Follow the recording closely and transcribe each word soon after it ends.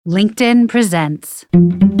LinkedIn presents.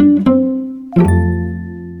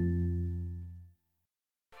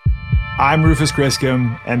 I'm Rufus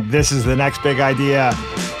Griscom, and this is The Next Big Idea.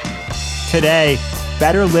 Today,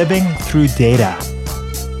 better living through data.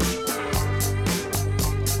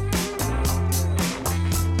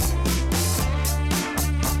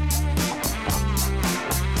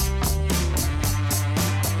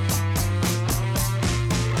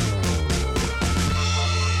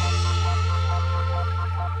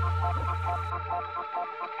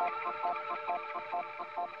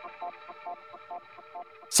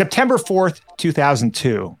 September 4th,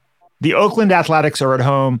 2002. The Oakland Athletics are at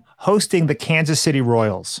home hosting the Kansas City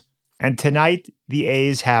Royals. And tonight, the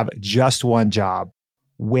A's have just one job: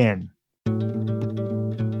 win.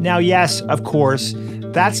 Now, yes, of course,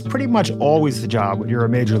 that's pretty much always the job when you're a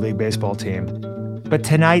Major League Baseball team. But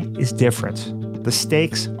tonight is different. The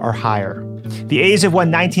stakes are higher. The A's have won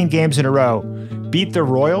 19 games in a row, beat the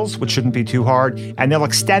Royals, which shouldn't be too hard, and they'll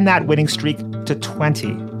extend that winning streak to 20,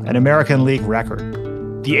 an American League record.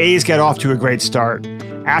 The A's get off to a great start.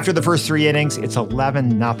 After the first 3 innings, it's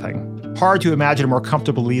 11-0. Hard to imagine a more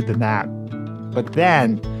comfortable lead than that. But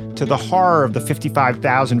then, to the horror of the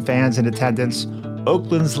 55,000 fans in attendance,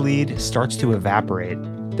 Oakland's lead starts to evaporate.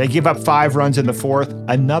 They give up 5 runs in the 4th,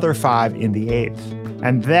 another 5 in the 8th.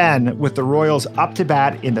 And then, with the Royals up to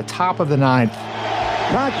bat in the top of the 9th.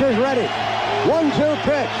 Koch is ready. 1-2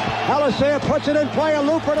 pitch. Alicea puts it in play. A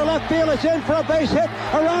looper to left field. It's in for a base hit.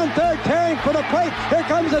 Around third, tearing for the plate. Here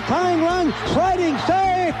comes a tying run. Sliding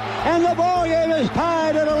safe. And the ball game is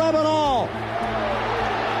tied at 11-all.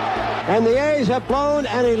 And the A's have blown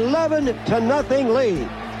an 11-0 lead.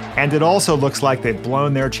 And it also looks like they've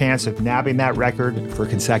blown their chance of nabbing that record for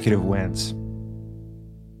consecutive wins.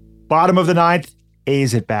 Bottom of the 9th,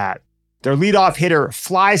 A's at bat. Their leadoff hitter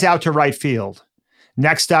flies out to right field.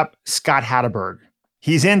 Next up, Scott Hatteberg.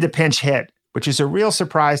 He's in to pinch hit, which is a real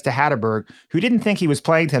surprise to Hatteberg, who didn't think he was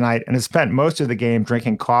playing tonight and has spent most of the game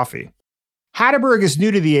drinking coffee. Hatteberg is new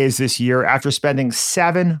to the A's this year after spending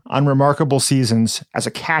 7 unremarkable seasons as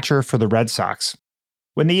a catcher for the Red Sox.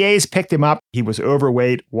 When the A's picked him up, he was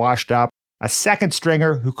overweight, washed up, a second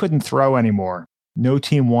stringer who couldn't throw anymore. No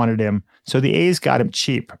team wanted him, so the A's got him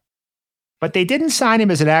cheap. But they didn't sign him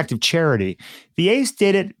as an act of charity. The A's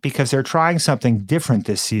did it because they're trying something different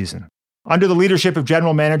this season. Under the leadership of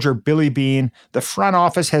general manager Billy Beane, the front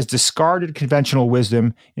office has discarded conventional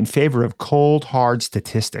wisdom in favor of cold, hard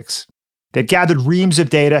statistics. They've gathered reams of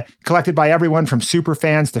data collected by everyone from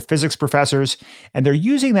superfans to physics professors, and they're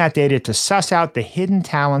using that data to suss out the hidden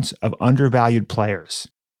talents of undervalued players,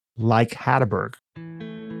 like Hatteberg.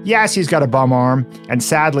 Yes, he's got a bum arm, and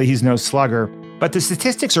sadly, he's no slugger. But the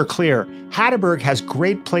statistics are clear. Hatteberg has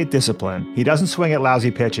great plate discipline. He doesn't swing at lousy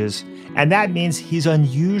pitches, and that means he's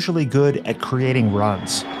unusually good at creating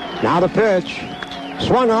runs. Now the pitch.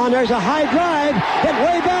 Swung on. There's a high drive. Hit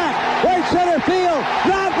way back. Right center field.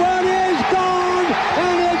 That one is gone.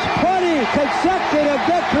 And it's 20 consecutive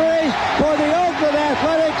victories for the Oakland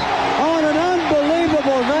Athletics on an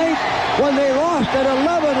unbelievable night when they lost an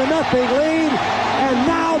 11-0 lead, and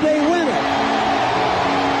now they win it.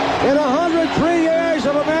 In 103 years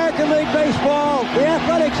of American League Baseball, the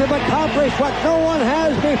Athletics have accomplished what no one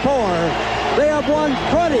has before. They have won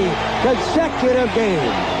 20 consecutive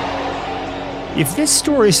games. If this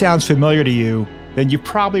story sounds familiar to you, then you've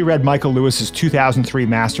probably read Michael Lewis's 2003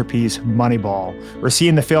 masterpiece, Moneyball, or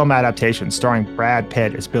seen the film adaptation starring Brad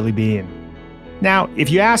Pitt as Billy Beane. Now,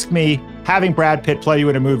 if you ask me, having Brad Pitt play you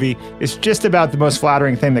in a movie is just about the most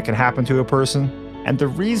flattering thing that can happen to a person. And the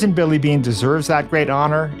reason Billy Beane deserves that great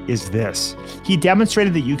honor is this. He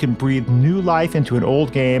demonstrated that you can breathe new life into an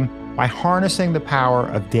old game by harnessing the power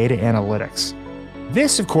of data analytics.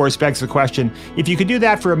 This, of course, begs the question, if you could do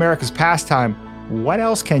that for America's pastime, what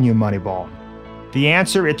else can you moneyball? The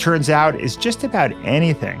answer, it turns out, is just about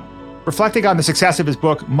anything. Reflecting on the success of his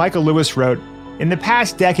book, Michael Lewis wrote, "In the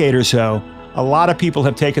past decade or so, a lot of people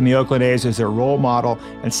have taken the Oakland A's as their role model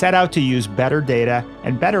and set out to use better data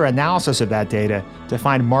and better analysis of that data to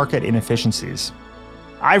find market inefficiencies.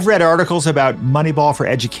 I've read articles about Moneyball for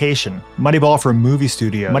education, Moneyball for movie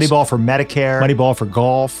studios, Moneyball for Medicare, Moneyball for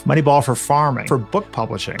golf, Moneyball for farming, for book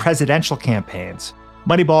publishing, presidential campaigns,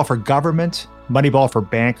 Moneyball for government, Moneyball for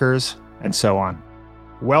bankers, and so on.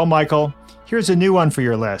 Well, Michael, here's a new one for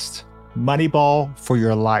your list: Moneyball for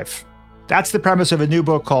your life. That's the premise of a new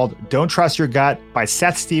book called Don't Trust Your Gut by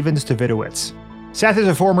Seth Stephens-Davidowitz. Seth is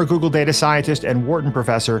a former Google data scientist and Wharton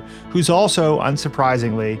professor who's also,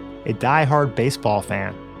 unsurprisingly, a diehard baseball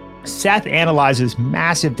fan. Seth analyzes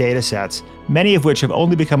massive data sets, many of which have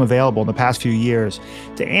only become available in the past few years,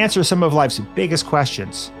 to answer some of life's biggest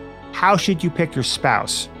questions. How should you pick your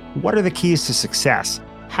spouse? What are the keys to success?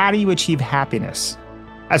 How do you achieve happiness?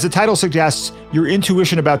 As the title suggests, your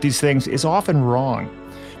intuition about these things is often wrong.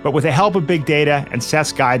 But with the help of big data and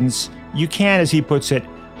Seth's guidance, you can, as he puts it,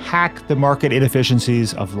 hack the market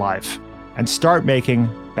inefficiencies of life and start making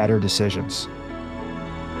better decisions.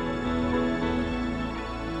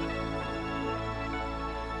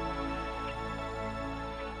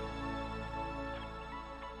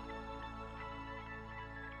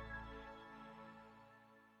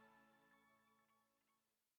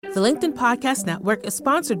 The LinkedIn Podcast Network is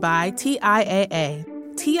sponsored by TIAA.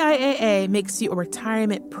 TIAA makes you a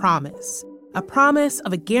retirement promise, a promise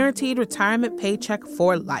of a guaranteed retirement paycheck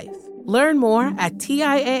for life. Learn more at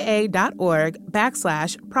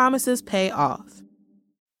TIAA.org/promises pay off.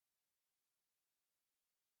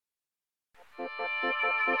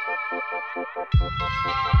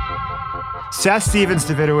 Seth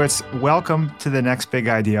Stephens-Davidowitz, welcome to the Next Big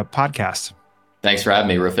Idea podcast. Thanks for having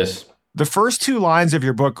me, Rufus. The first two lines of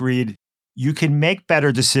your book read, "You can make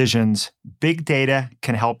better decisions. Big data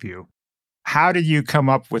can help you." How did you come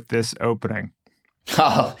up with this opening?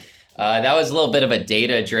 That was a little bit of a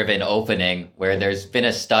data-driven opening where there's been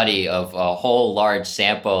a study of a whole large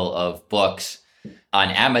sample of books on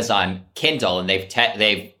Amazon Kindle, and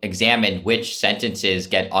they've examined which sentences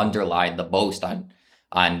get underlined the most on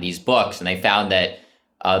these books, and they found that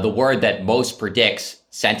the word that most predicts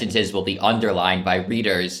sentences will be underlined by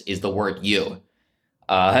readers is the word "you."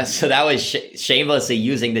 So that was shamelessly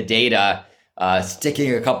using the data,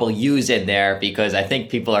 sticking a couple "yous" in there because I think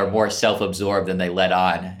people are more self-absorbed than they let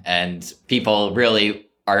on. And people really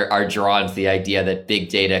are drawn to the idea that big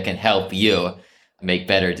data can help you make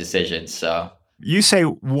better decisions. So you say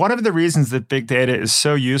one of the reasons that big data is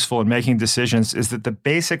so useful in making decisions is that the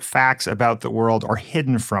basic facts about the world are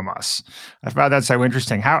hidden from us. I found that so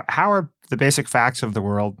interesting. How are the basic facts of the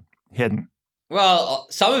world hidden? Well,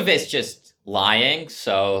 some of it's just lying.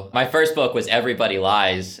 So my first book was Everybody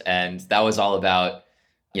Lies, and that was all about,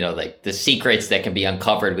 like the secrets that can be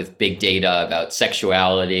uncovered with big data about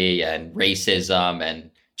sexuality and racism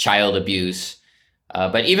and child abuse.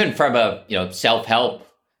 But even from a, self-help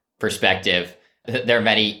perspective, there are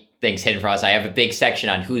many things hidden from us. I have a big section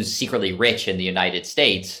on who's secretly rich in the United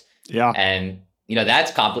States. Yeah. And,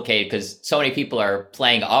 that's complicated because so many people are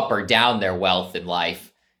playing up or down their wealth in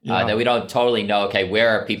life that we don't totally know, okay, where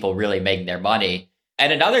are people really making their money?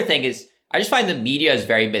 And another thing is, I just find the media is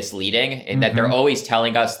very misleading in that they're always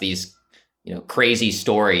telling us these, crazy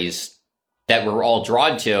stories that we're all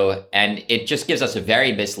drawn to. And it just gives us a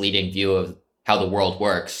very misleading view of how the world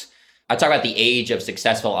works. I talk about the age of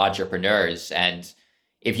successful entrepreneurs. And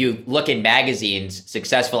if you look in magazines,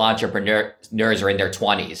 successful entrepreneurs are in their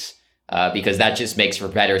 20s because that just makes for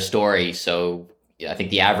better stories. So I think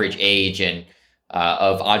the average age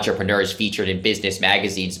of entrepreneurs featured in business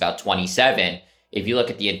magazines is about 27. If you look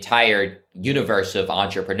at the entire universe of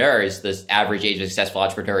entrepreneurs, the average age of a successful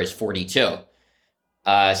entrepreneur is 42. So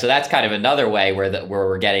that's kind of another way where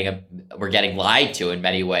we're getting lied to in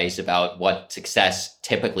many ways about what success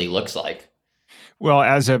typically looks like. Well,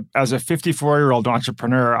 as a 54-year-old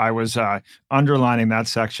entrepreneur, I was underlining that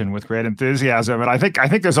section with great enthusiasm. And I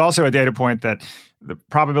think there's also a data point that the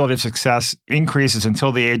probability of success increases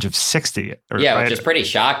until the age of 60. Right? Which is pretty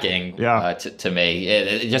shocking to me.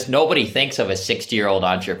 It just nobody thinks of a 60-year-old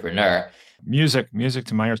entrepreneur. Music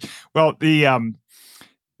to my ears. Well,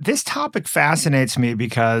 this topic fascinates me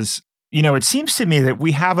because, it seems to me that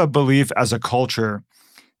we have a belief as a culture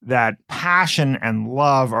that passion and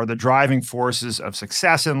love are the driving forces of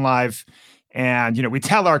success in life. And, we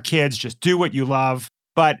tell our kids, just do what you love.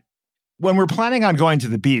 But when we're planning on going to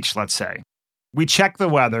the beach, let's say, we check the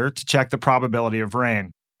weather to check the probability of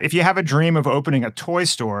rain. If you have a dream of opening a toy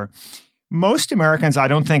store, most Americans, I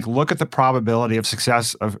don't think, look at the probability of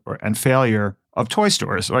success and failure of toy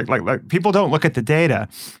stores. Like people don't look at the data.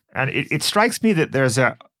 And it strikes me that there's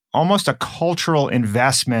almost a cultural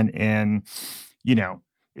investment in,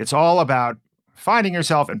 it's all about finding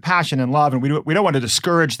yourself and passion and love, and we don't want to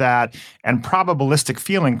discourage that. And probabilistic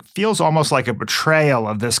feeling feels almost like a betrayal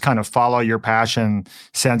of this kind of follow your passion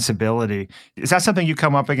sensibility. Is that something you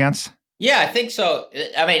come up against? Yeah, I think so.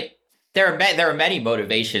 I mean, there are many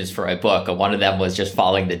motivations for my book. One of them was just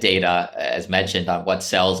following the data, as mentioned, on what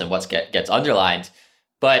sells and what gets underlined.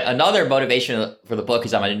 But another motivation for the book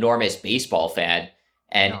is I'm an enormous baseball fan.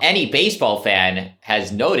 And any baseball fan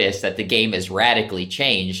has noticed that the game has radically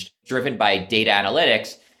changed, driven by data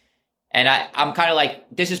analytics. And I'm kind of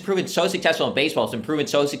like, this has proven so successful in baseball. It's been proven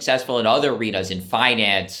so successful in other arenas, in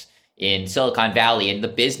finance, in Silicon Valley, in the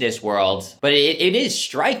business world. But it is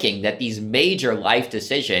striking that these major life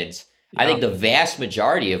decisions I think the vast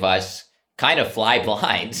majority of us kind of fly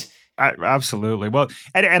blind. Absolutely. Well,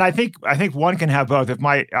 and I think one can have both.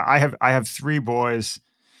 I have 3 boys,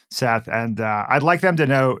 Seth, and I'd like them to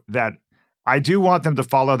know that I do want them to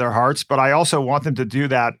follow their hearts, but I also want them to do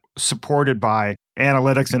that supported by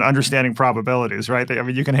analytics and understanding probabilities, right? I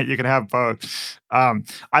mean, you can have both.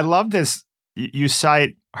 I love this. You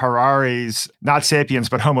cite Harari's, not Sapiens,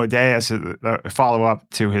 but Homo Deus, the follow-up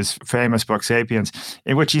to his famous book, Sapiens,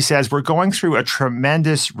 in which he says, we're going through a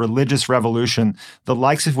tremendous religious revolution, the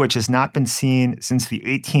likes of which has not been seen since the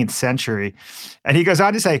 18th century. And he goes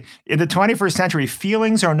on to say, in the 21st century,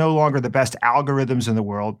 feelings are no longer the best algorithms in the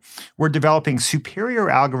world. We're developing superior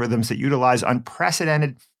algorithms that utilize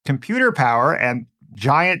unprecedented computer power and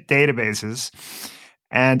giant databases.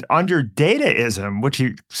 And under dataism, which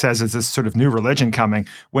he says is this sort of new religion coming,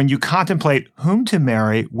 when you contemplate whom to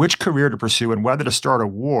marry, which career to pursue, and whether to start a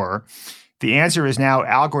war, the answer is now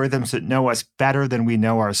algorithms that know us better than we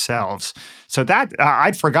know ourselves. So that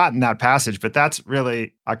I'd forgotten that passage, but that's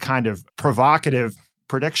really a kind of provocative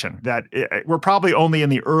prediction that we're probably only in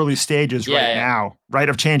the early stages now, right,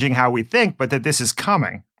 of changing how we think, but that this is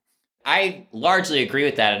coming. I largely agree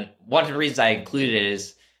with that. And one of the reasons I included it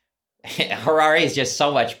is Harari is just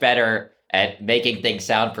so much better at making things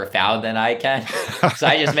sound profound than I can. So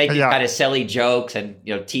I just make these kind of silly jokes and,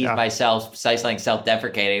 tease myself, say something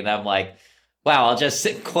self-deprecating. And I'm like, wow, I'll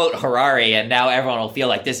just quote Harari and now everyone will feel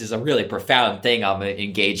like this is a really profound thing I'm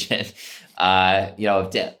engaged in,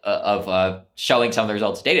 of showing some of the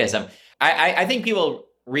results of dataism. I think people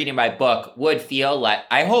reading my book would feel like,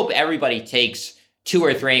 I hope everybody takes 2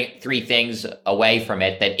 or 3 things away from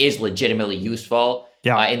it that is legitimately useful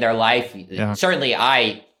in their life. Yeah. Certainly,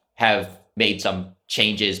 I have made some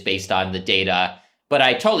changes based on the data, but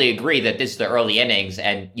I totally agree that this is the early innings,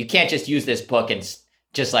 and you can't just use this book and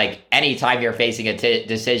just like anytime you're facing a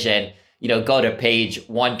decision, go to page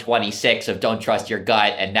 126 of Don't Trust Your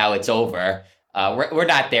Gut, and now it's over. We're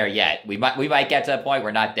not there yet. We might get to that point.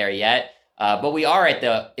 We're not there yet, but we are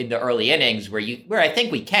in the early innings where I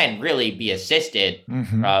think we can really be assisted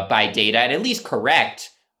by data and at least correct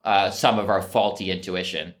some of our faulty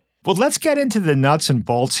intuition. Well, let's get into the nuts and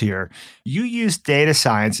bolts here. You use data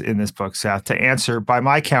science in this book, Seth, to answer, by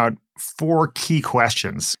my count, 4 key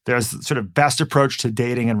questions. There's sort of best approach to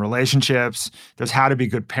dating and relationships. There's how to be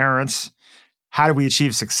good parents. How do we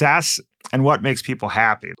achieve success? And what makes people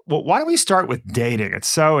happy? Well, why don't we start with dating? It's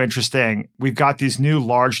so interesting. We've got these new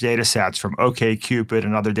large data sets from OkCupid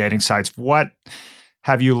and other dating sites. What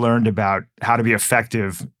have you learned about how to be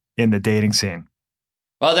effective in the dating scene?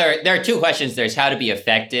 Well, there are 2 questions. There's how to be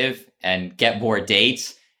effective and get more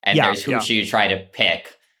dates, and there's who should you try to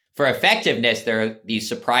pick. For effectiveness, there are these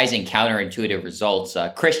surprising counterintuitive results.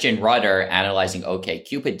 Christian Rudder, analyzing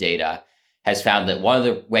OkCupid data, has found that one of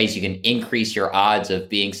the ways you can increase your odds of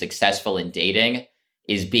being successful in dating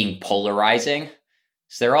is being polarizing.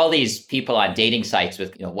 So there are all these people on dating sites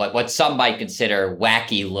with what some might consider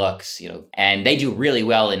wacky looks, and they do really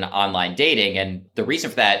well in online dating. And the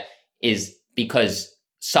reason for that is because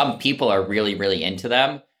some people are really, really into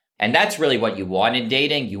them. And that's really what you want in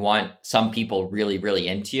dating. You want some people really, really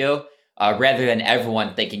into you, rather than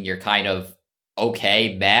everyone thinking you're kind of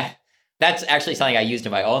okay, meh. That's actually something I used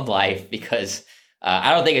in my own life because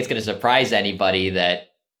I don't think it's going to surprise anybody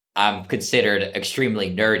that I'm considered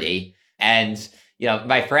extremely nerdy. And,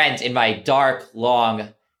 my friends, in my dark, long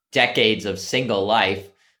decades of single life,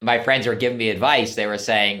 my friends were giving me advice. They were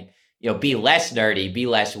saying, be less nerdy, be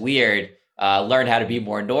less weird, learn how to be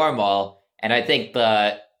more normal. And I think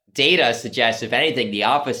the data suggests, if anything, the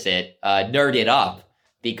opposite, nerd it up.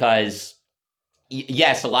 Because,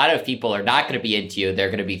 yes, a lot of people are not going to be into you. They're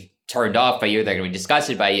going to be turned off by you. They're going to be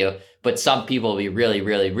disgusted by you. But some people will be really,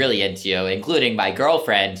 really, really into you, including my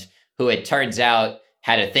girlfriend, who it turns out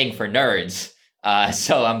had a thing for nerds.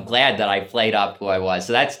 So I'm glad that I played up who I was.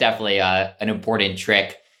 So that's definitely an important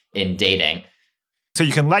trick in dating. So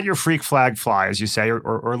you can let your freak flag fly, as you say,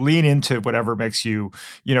 or lean into whatever makes you,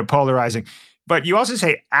 polarizing. But you also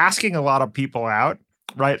say asking a lot of people out,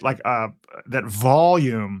 right? Like that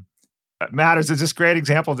volume matters. There's this great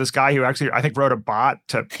example of this guy who actually, I think, wrote a bot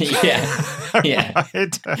to to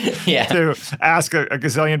ask a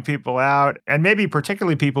gazillion people out, and maybe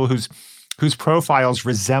particularly people whose profiles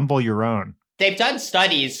resemble your own. They've done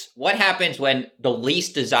studies. What happens when the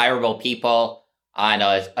least desirable people on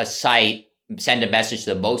a site send a message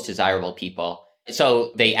to the most desirable people?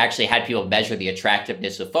 So they actually had people measure the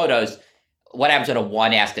attractiveness of photos. What happens when a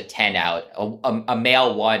 1 asks a 10 out? A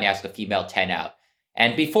male 1 asks a female 10 out.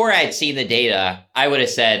 And before I had seen the data, I would have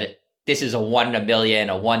said, this is a 1 in a million,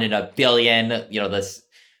 a 1 in a billion.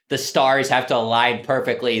 The the stars have to align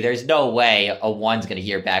perfectly. There's no way a 1's going to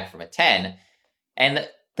hear back from a 10. And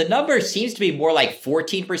the number seems to be more like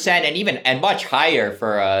 14% and much higher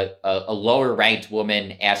for a lower ranked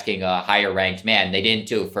woman asking a higher ranked man. They didn't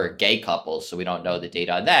do it for gay couples, so we don't know the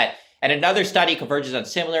data on that. And another study converges on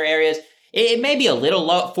similar areas. It may be a little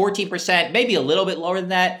low, 14%, maybe a little bit lower than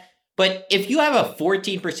that. But if you have a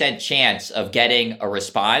 14% chance of getting a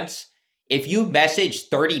response, if you message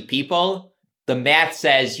 30 people, the math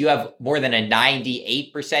says you have more than a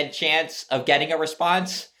 98% chance of getting a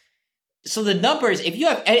response. So the numbers, if you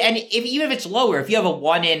have, even if it's lower, if you have a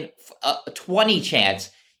 1 in 20 chance,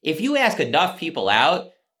 if you ask enough people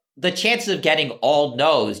out, the chances of getting all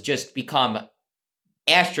no's just become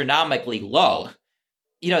astronomically low.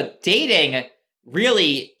 Dating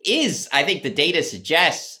really is, I think the data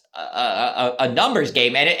suggests, a numbers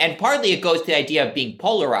game. And partly it goes to the idea of being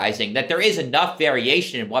polarizing, that there is enough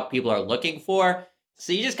variation in what people are looking for.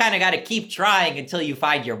 So you just kind of got to keep trying until you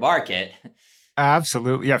find your market.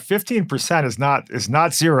 Absolutely. Yeah, 15% is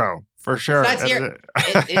not zero, for sure. It's not zero.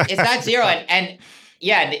 It's not zero. And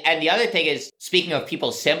the other thing is, speaking of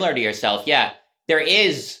people similar to yourself, there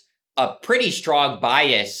is a pretty strong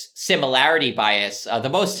similarity bias. The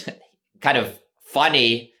most kind of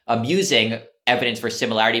funny, amusing evidence for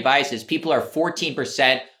similarity bias is people are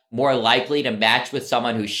 14% more likely to match with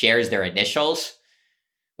someone who shares their initials,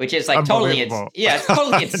 which is like totally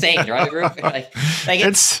insane, right?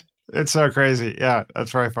 It's so crazy. Yeah,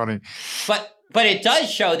 that's very funny. But it does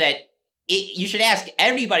show that you should ask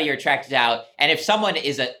everybody you're attracted out, and if someone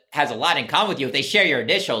has a lot in common with you, if they share your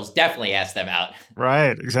initials, definitely ask them out.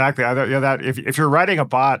 Right, exactly. That if you're writing a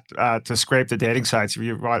bot to scrape the dating sites,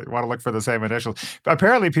 you want to look for the same initials. But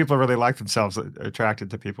apparently, people really like themselves attracted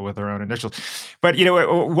to people with their own initials. But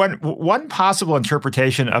one possible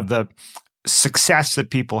interpretation of the success that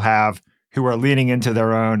people have who are leaning into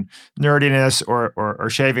their own nerdiness or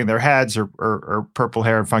shaving their heads or purple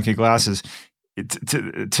hair and funky glasses,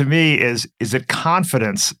 to me is that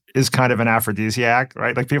confidence is kind of an aphrodisiac,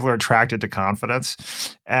 right? Like people are attracted to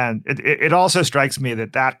confidence. And it also strikes me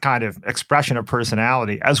that kind of expression of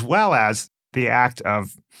personality, as well as the act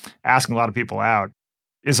of asking a lot of people out,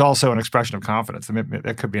 is also an expression of confidence. I mean,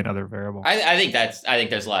 that could be another variable. I think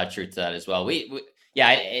there's a lot of truth to that as well.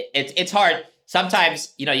 It's hard.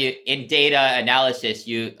 Sometimes, you in data analysis,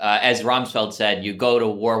 you, as Rumsfeld said, you go to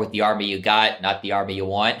war with the army you got, not the army you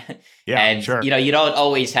want. Yeah, and, sure. You don't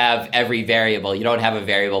always have every variable. You don't have a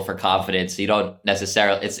variable for confidence. You don't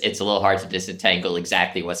necessarily, it's a little hard to disentangle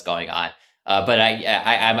exactly what's going on. But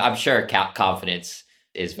I'm sure confidence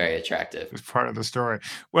is very attractive. It's part of the story.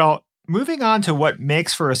 Well, moving on to what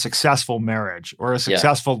makes for a successful marriage or a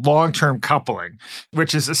successful long-term coupling,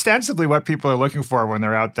 which is ostensibly what people are looking for when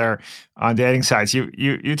they're out there on dating sites.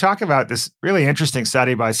 You talk about this really interesting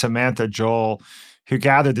study by Samantha Joel, who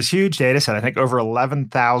gathered this huge data set, I think over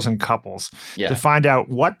 11,000 couples, to find out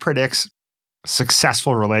what predicts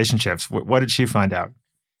successful relationships. What did she find out?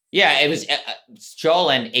 Yeah, it was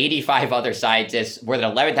Joel and 85 other scientists, more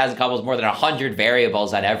than 11,000 couples, more than 100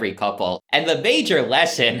 variables on every couple. And the major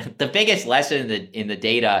lesson, the biggest lesson in the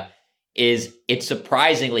data is it's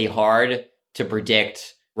surprisingly hard to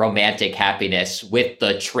predict romantic happiness with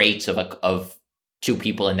the traits of two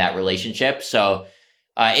people in that relationship. So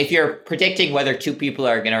if you're predicting whether two people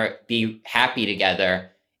are going to be happy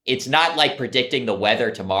together, it's not like predicting the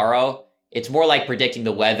weather tomorrow. It's more like predicting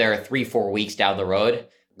the weather 3-4 weeks down the road.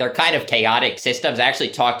 They're kind of chaotic systems. I actually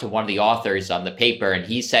talked to one of the authors on the paper, and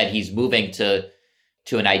he said he's moving to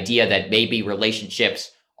an idea that maybe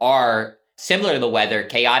relationships are similar to the weather,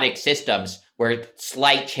 chaotic systems where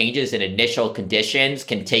slight changes in initial conditions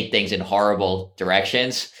can take things in horrible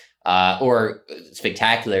directions or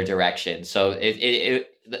spectacular directions. So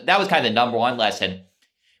that was kind of the number one lesson.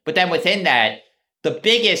 But then within that, the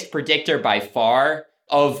biggest predictor by far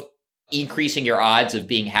of increasing your odds of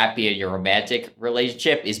being happy in your romantic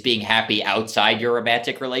relationship is being happy outside your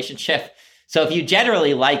romantic relationship. So if you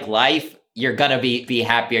generally like life, you're going to be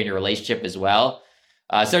happier in your relationship as well.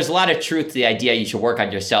 So there's a lot of truth to the idea you should work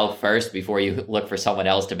on yourself first before you look for someone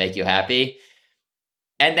else to make you happy.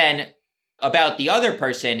 And then about the other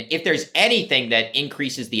person, if there's anything that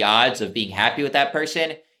increases the odds of being happy with that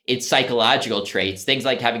person, it's psychological traits, things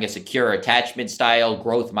like having a secure attachment style,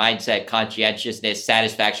 growth mindset, conscientiousness,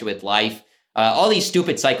 satisfaction with life. All these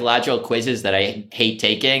stupid psychological quizzes that I hate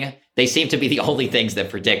taking, they seem to be the only things that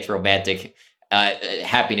predict romantic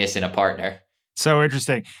happiness in a partner. So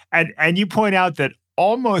interesting. And you point out that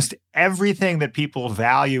almost everything that people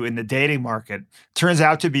value in the dating market turns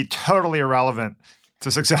out to be totally irrelevant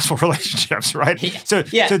to successful relationships, right? Yeah. So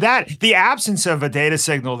Yeah. so that the absence of a data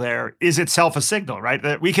signal there is itself a signal, right?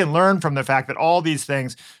 That we can learn from the fact that all these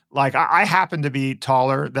things, like I happen to be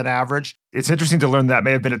taller than average. It's interesting to learn that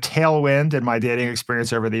may have been a tailwind in my dating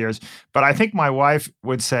experience over the years. But I think my wife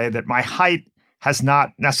would say that my height has not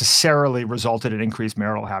necessarily resulted in increased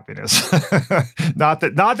marital happiness. not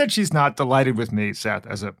that she's not delighted with me, Seth,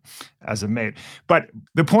 as a mate. But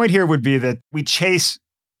the point here would be that we chase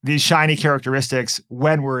these shiny characteristics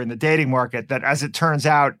when we're in the dating market that, as it turns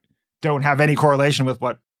out, don't have any correlation with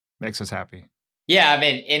what makes us happy. Yeah, I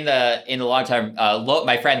mean, in the long term,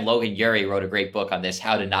 my friend Logan Ury wrote a great book on this,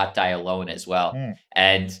 How to Not Die Alone, as well.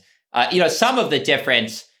 And some of the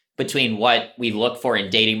difference between what we look for in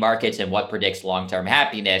dating markets and what predicts long-term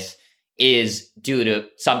happiness is due to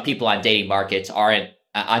some people on dating markets on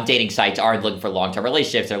dating sites aren't looking for long-term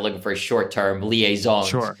relationships. They're looking for short-term liaisons.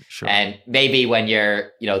 Sure. And maybe when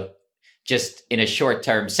you're, just in a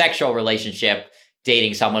short-term sexual relationship,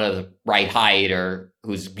 dating someone of the right height or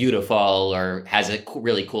who's beautiful or has a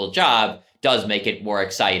really cool job does make it more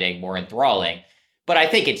exciting, more enthralling. But I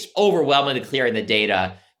think it's overwhelmingly clear in the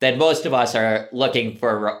data that most of us are looking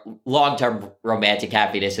for long-term romantic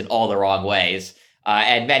happiness in all the wrong ways.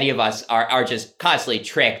 And many of us are just constantly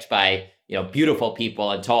tricked by, beautiful people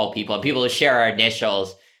and tall people and people who share our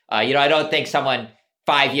initials. I don't think someone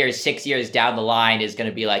 5 years, 6 years down the line is going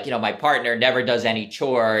to be like, my partner never does any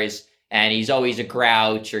chores and he's always a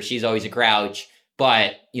grouch or she's always a grouch.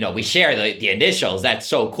 But, we share the initials. That's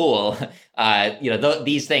so cool.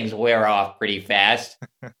 These things wear off pretty fast.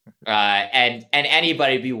 And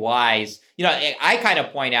anybody be wise. I kind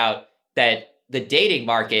of point out that the dating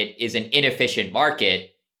market is an inefficient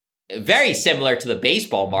market, very similar to the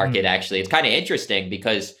baseball market, actually. It's kind of interesting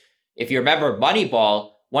because if you remember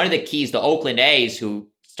Moneyball, one of the keys, the Oakland A's, who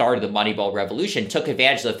started the Moneyball revolution, took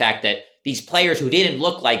advantage of the fact that these players who didn't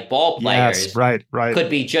look like ball players could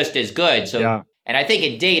be just as good. So, And I think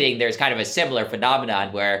in dating, there's kind of a similar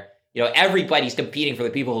phenomenon where, everybody's competing for the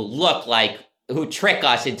people who trick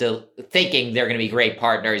us into thinking they're going to be great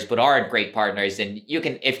partners, but aren't great partners. And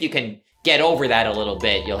if you can get over that a little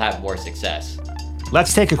bit, you'll have more success.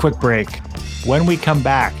 Let's take a quick break. When we come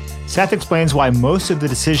back, Seth explains why most of the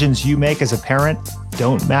decisions you make as a parent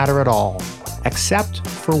don't matter at all, except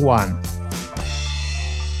for one.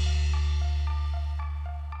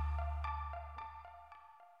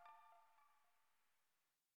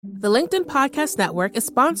 The LinkedIn Podcast Network is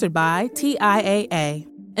sponsored by TIAA.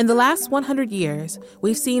 In the last 100 years,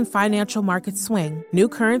 we've seen financial markets swing, new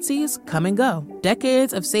currencies come and go,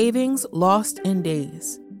 decades of savings lost in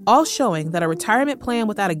days, all showing that a retirement plan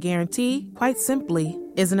without a guarantee, quite simply,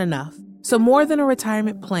 isn't enough. So more than a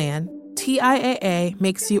retirement plan, TIAA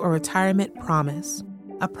makes you a retirement promise.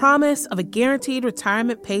 A promise of a guaranteed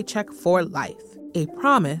retirement paycheck for life. A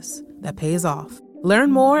promise that pays off.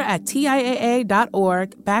 Learn more at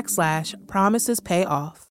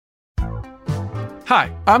TIAA.org/promisespayoff.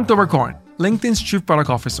 Hi, I'm Tomer Cohen, LinkedIn's Chief Product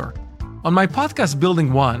Officer. On my podcast,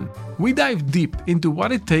 Building One, we dive deep into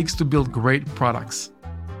what it takes to build great products.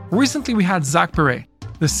 Recently, we had Zach Perret,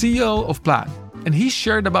 the CEO of Plaid, and he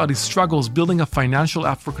shared about his struggles building a financial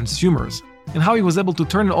app for consumers and how he was able to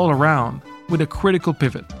turn it all around with a critical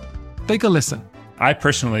pivot. Take a listen. I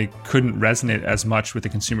personally couldn't resonate as much with the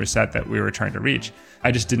consumer set that we were trying to reach.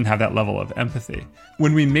 I just didn't have that level of empathy.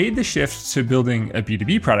 When we made the shift to building a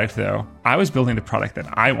B2B product, though, I was building the product that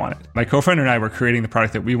I wanted. My co-founder and I were creating the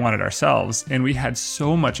product that we wanted ourselves, and we had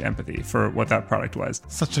so much empathy for what that product was.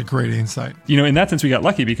 Such a great insight. In that sense, we got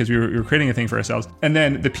lucky because we were creating a thing for ourselves. And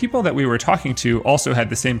then the people that we were talking to also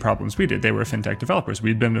had the same problems we did. They were fintech developers.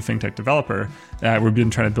 We'd been a fintech developer. We'd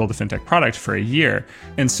been trying to build a fintech product for a year.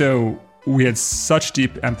 And so we had such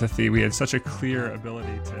deep empathy. We had such a clear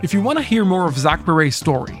ability to... If you want to hear more of Zach Perret's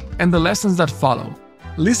story and the lessons that follow,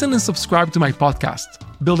 listen and subscribe to my podcast,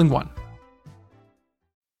 Building One.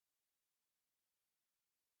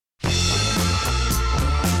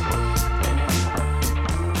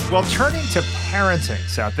 Well, turning to parenting,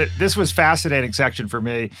 Seth, this was a fascinating section for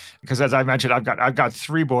me because, as I mentioned, I've got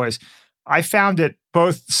 3 boys. I found it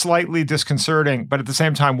both slightly disconcerting, but at the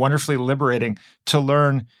same time wonderfully liberating to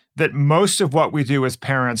learn that most of what we do as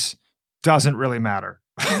parents doesn't really matter.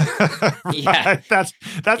 Right? Yeah. That's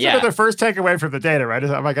the first takeaway from the data, right?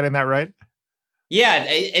 Am I getting that right? Yeah,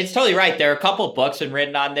 it's totally right. There are a couple of books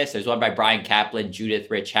written on this. There's one by Brian Kaplan,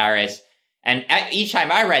 Judith Rich Harris. And each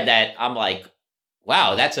time I read that, I'm like,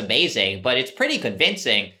 wow, that's amazing. But it's pretty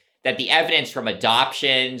convincing that the evidence from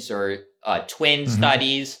adoptions or twin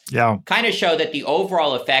studies kind of show that the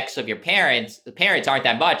overall effects of the parents aren't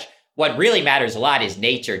that much. What really matters a lot is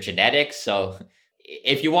nature, genetics. So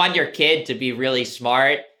if you want your kid to be really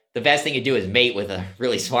smart, the best thing you do is mate with a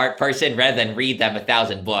really smart person rather than read them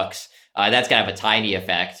 1,000 books. That's going to have a tiny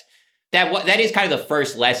effect. That is kind of the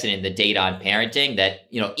first lesson in the data on parenting, that,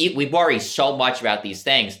 we worry so much about these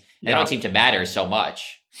things. They don't seem to matter so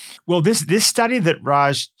much. Well, this study that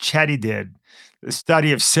Raj Chetty did, the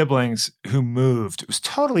study of siblings who moved, it was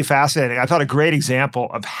totally fascinating. I thought a great example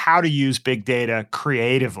of how to use big data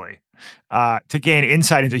creatively to gain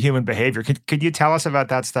insight into human behavior. Could you tell us about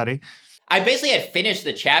that study? I basically had finished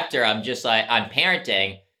the chapter. I'm just like on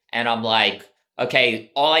parenting, and I'm like, okay,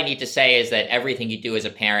 all I need to say is that everything you do as a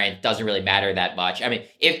parent doesn't really matter that much. I mean,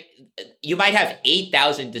 if you might have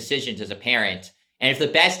 8,000 decisions as a parent, and if the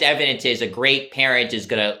best evidence is a great parent is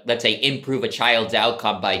going to, let's say, improve a child's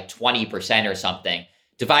outcome by 20% or something,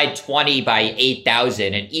 divide 20 by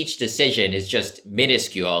 8,000, and each decision is just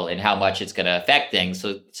minuscule in how much it's going to affect things.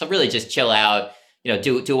 So really just chill out,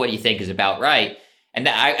 do what you think is about right. And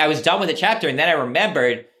I was done with the chapter, and then I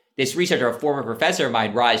remembered this researcher, a former professor of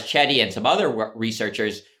mine, Raj Chetty, and some other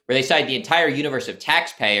researchers, where they studied the entire universe of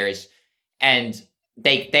taxpayers, and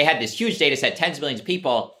they had this huge data set, tens of millions of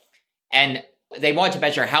people, and they wanted to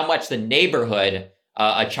measure how much the neighborhood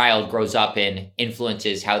a child grows up in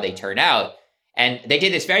influences how they turn out. And they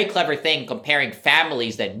did this very clever thing comparing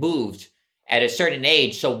families that moved at a certain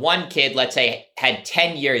age. So one kid, let's say, had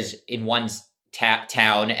 10 years in one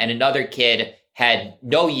town, and another kid had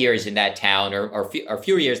no years in that town or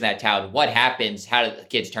fewer years in that town. What happens? How do the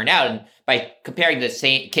kids turn out? And by comparing the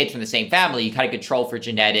same kids from the same family, you kind of control for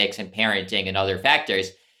genetics and parenting and other factors.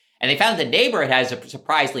 And they found the neighborhood has a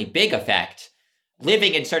surprisingly big effect.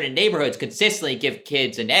 Living in certain neighborhoods consistently give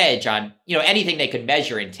kids an edge on, anything they could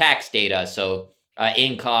measure in tax data. So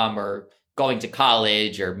income or going to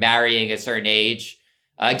college or marrying at a certain age.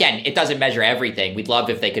 Again, it doesn't measure everything. We'd love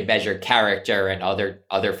if they could measure character and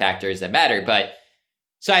other factors that matter. But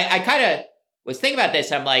so I kind of was thinking about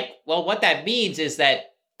this. I'm like, well, what that means is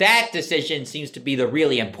that decision seems to be the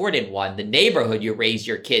really important one. The neighborhood you raise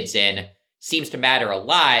your kids in seems to matter a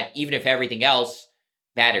lot, even if everything else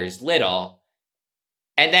matters little.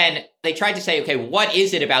 And then they tried to say, okay, what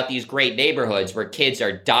is it about these great neighborhoods where kids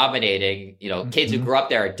are dominating, kids who grew up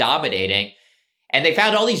there are dominating? And they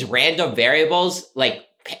found all these random variables, like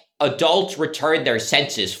adults return their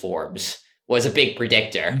census forms was a big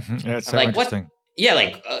predictor. Yeah, it's so interesting.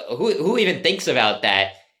 Who even thinks about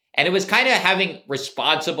that? And it was kind of having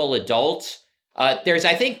responsible adults. There's,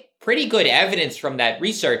 I think, pretty good evidence from that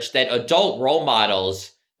research that adult role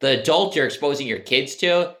models, the adult you're exposing your kids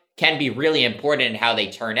to, can be really important in how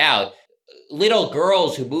they turn out. Little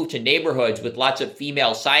girls who move to neighborhoods with lots of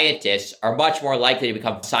female scientists are much more likely to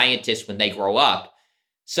become scientists when they grow up.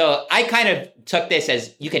 So I kind of took this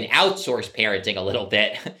as you can outsource parenting a little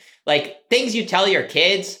bit. Like things you tell your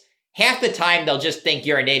kids, half the time they'll just think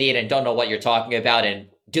you're an idiot and don't know what you're talking about and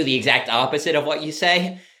do the exact opposite of what you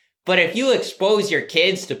say. But if you expose your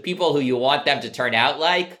kids to people who you want them to turn out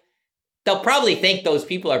like, they'll probably think those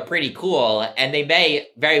people are pretty cool, and they may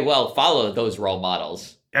very well follow those role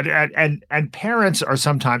models. And parents are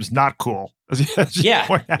sometimes not cool.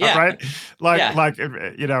 Right?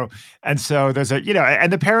 And so there's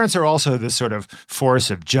and the parents are also this sort of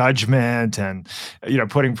force of judgment and,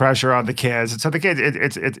 putting pressure on the kids. And so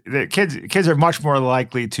the kids are much more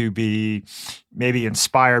likely to be maybe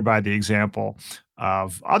inspired by the example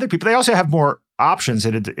of other people. They also have more options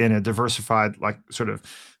in a diversified, sort of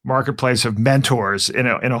marketplace of mentors in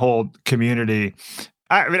a whole community.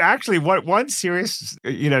 I mean, actually, one serious,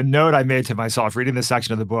 note I made to myself reading this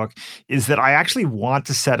section of the book is that I actually want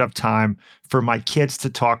to set up time for my kids to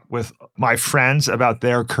talk with my friends about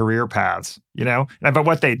their career paths, and about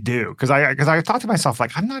what they do. Because I thought to myself,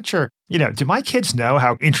 I'm not sure, do my kids know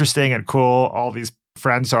how interesting and cool all these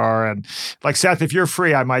friends are? And Seth, if you're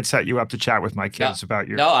free, I might set you up to chat with my kids about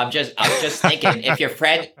your. No, I'm just thinking if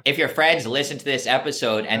your friends listen to this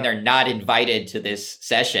episode and they're not invited to this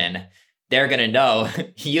session, they're going to know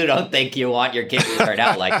you don't think you want your kids to turn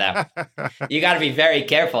out like that. You got to be very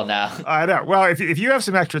careful now. I know. Well, if you have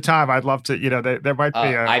some extra time, I'd love to, there might be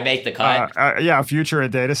I make the cut. A future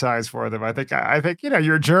in data science for them. I think,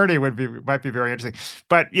 your journey might be very interesting.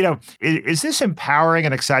 But, is this empowering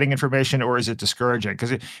and exciting information, or is it discouraging?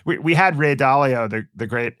 Because we had Ray Dalio, the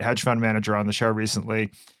great hedge fund manager, on the show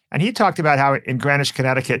recently. And he talked about how in Greenwich,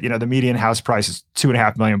 Connecticut, the median house price is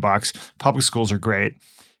 $2.5 million. Public schools are great.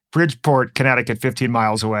 Bridgeport, Connecticut, 15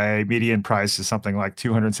 miles away, median price is something like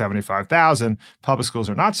 $275,000. Public schools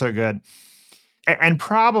are not so good. And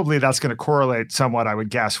probably that's going to correlate somewhat, I would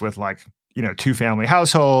guess, with two-family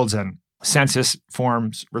households and census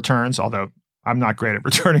forms returns, although I'm not great at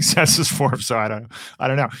returning census forms, so I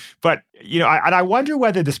don't know. But I wonder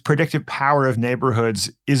whether this predictive power of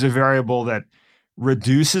neighborhoods is a variable that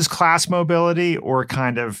reduces class mobility or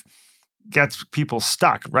kind of gets people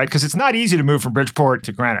stuck, right? Because it's not easy to move from Bridgeport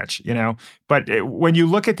to Greenwich, But when you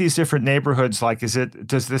look at these different neighborhoods, like,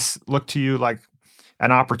 does this look to you like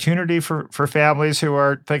an opportunity for families who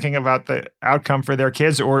are thinking about the outcome for their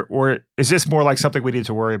kids, or is this more like something we need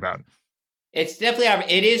to worry about? It's definitely,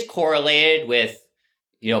 it is correlated with,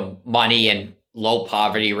 money and low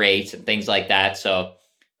poverty rates and things like that. So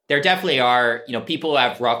there definitely are, people who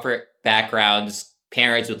have rougher backgrounds,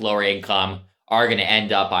 parents with lower income are going to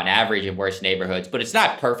end up on average in worse neighborhoods, but it's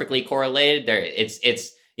not perfectly correlated.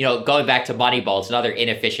 It's going back to Moneyball, it's another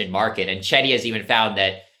inefficient market. And Chetty has even found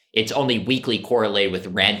that it's only weakly correlated with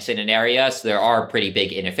rents in an area. So there are pretty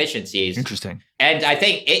big inefficiencies. Interesting. And I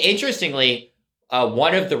think, interestingly,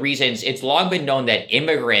 one of the reasons it's long been known that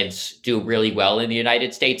immigrants do really well in the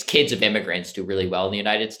United States, kids of immigrants do really well in the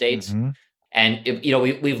United States. Mm-hmm. And,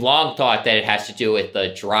 we've long thought that it has to do with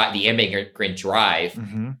the immigrant drive.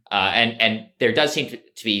 Mm-hmm. And there does seem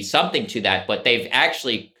to be something to that, but they've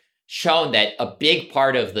actually shown that a big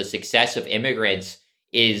part of the success of immigrants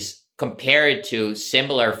is compared to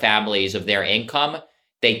similar families of their income.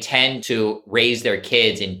 They tend to raise their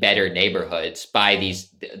kids in better neighborhoods by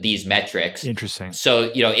these metrics. Interesting. So,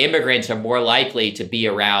 immigrants are more likely to be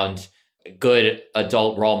around good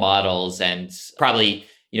adult role models and probably,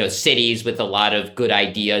 cities with a lot of good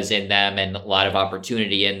ideas in them and a lot of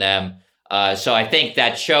opportunity in them. So I think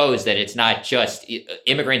that shows that it's not just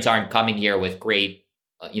immigrants aren't coming here with great,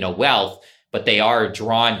 wealth, but they are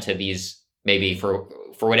drawn to these, maybe for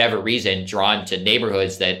whatever reason, drawn to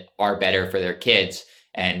neighborhoods that are better for their kids.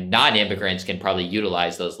 And non-immigrants can probably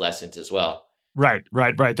utilize those lessons as well. Right.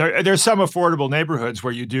 There's some affordable neighborhoods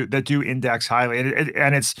where that do index highly,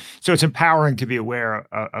 and it's empowering to be aware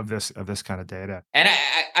of this kind of data. And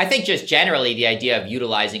I think just generally the idea of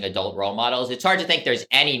utilizing adult role models, it's hard to think there's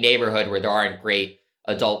any neighborhood where there aren't great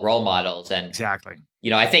adult role models. And exactly,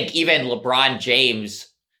 I think even LeBron James,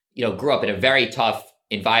 grew up in a very tough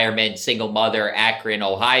environment, single mother, Akron,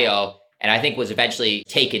 Ohio, and I think was eventually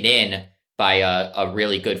taken in by a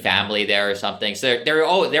really good family there or something. So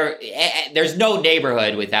there's no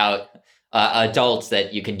neighborhood without adults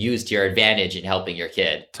that you can use to your advantage in helping your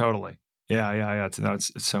kid. Totally. Yeah.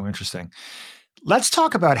 It's so interesting. Let's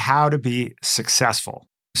talk about how to be successful.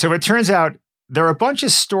 So it turns out there are a bunch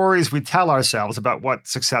of stories we tell ourselves about what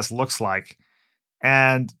success looks like.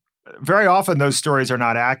 And very often those stories are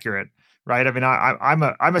not accurate. Right. I mean,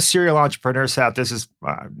 I'm a serial entrepreneur, Seth. This is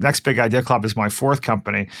Next Big Idea Club is my fourth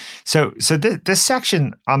company. So this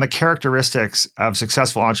section on the characteristics of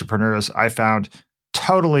successful entrepreneurs I found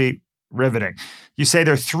totally riveting. You say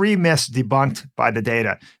there are 3 myths debunked by the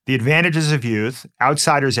data: the advantages of youth,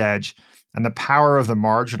 outsider's edge, and the power of the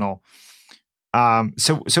marginal.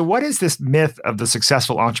 So what is this myth of the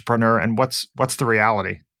successful entrepreneur, and what's the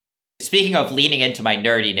reality? Speaking of leaning into my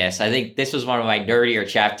nerdiness, I think this was one of my nerdier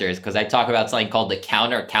chapters because I talk about something called the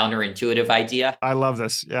counterintuitive idea. I love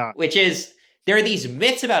this, yeah. Which is, there are these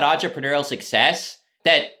myths about entrepreneurial success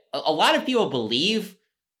that a lot of people believe,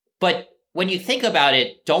 but when you think about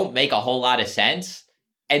it, don't make a whole lot of sense.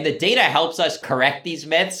 And the data helps us correct these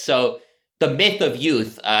myths. So the myth of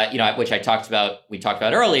youth, which we talked about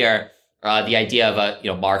earlier, the idea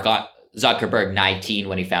of Mark Zuckerberg 19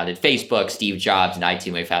 when he founded Facebook, Steve Jobs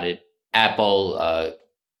 19 when he founded Apple,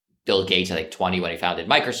 Bill Gates, I think 20 when he founded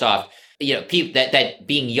Microsoft. People that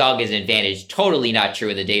being young is an advantage, totally not true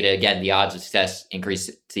in the data. Again, the odds of success increase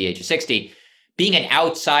to the age of 60. Being an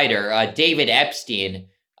outsider, David Epstein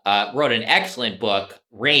wrote an excellent book,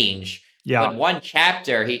 Range. Yeah. But one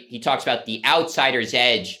chapter, he talks about the outsider's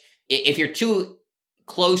edge. If you're too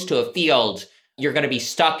close to a field, you're going to be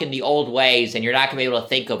stuck in the old ways and you're not going to be able to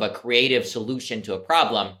think of a creative solution to a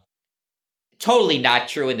problem. Totally not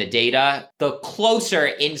true in the data. The closer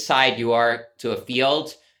inside you are to a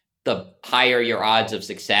field, the higher your odds of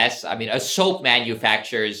success. I mean, a soap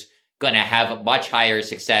manufacturer is going to have a much higher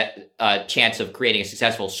chance of creating a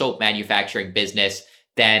successful soap manufacturing business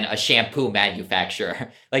than a shampoo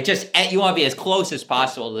manufacturer. You want to be as close as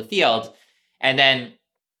possible to the field. And then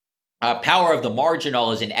Power of the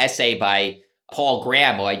Marginal is an essay by Paul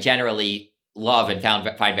Graham, who I generally love and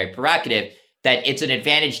find very provocative, that it's an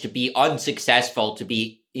advantage to be unsuccessful, so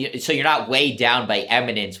you're not weighed down by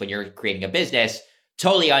eminence when you're creating a business.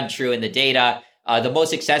 Totally untrue in the data. The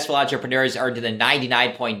most successful entrepreneurs earned in the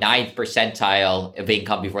 99.9th percentile of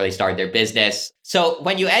income before they started their business. So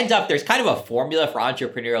when you end up, there's kind of a formula for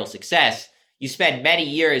entrepreneurial success. You spend many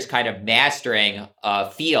years kind of mastering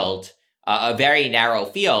a field, a very narrow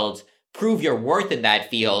field, prove your worth in that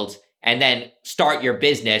field and then start your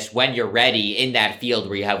business when you're ready in that field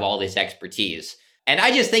where you have all this expertise. And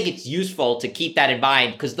I just think it's useful to keep that in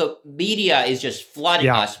mind because the media is just flooding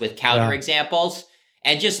us with counterexamples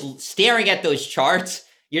and just staring at those charts.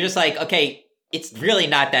 You're just like, okay, it's really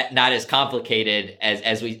not as complicated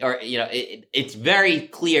as we, or, it's very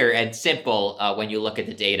clear and simple when you look at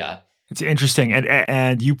the data. It's interesting.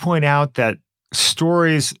 And you point out that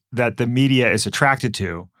stories that the media is attracted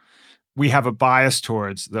to, we have a bias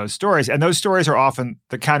towards those stories. And those stories are often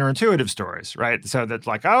the counterintuitive stories, right? So that's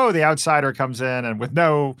like, oh, the outsider comes in and with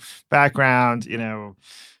no background,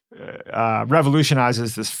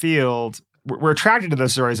 revolutionizes this field. We're attracted to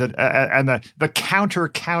those stories. And the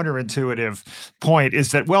counterintuitive point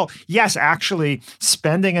is that, well, yes, actually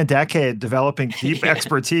spending a decade developing deep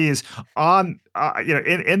expertise on,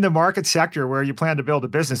 in the market sector where you plan to build a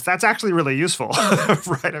business, that's actually really useful,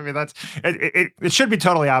 right? I mean, it should be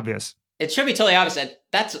totally obvious. It should be totally obvious. And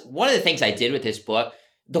that's one of the things I did with this book.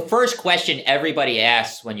 The first question everybody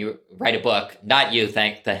asks when you write a book, not you,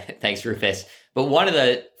 thanks, Rufus, but one of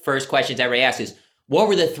the first questions everybody asks is, what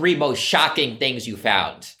were the 3 most shocking things you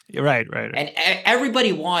found? Right. And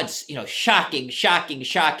everybody wants, shocking.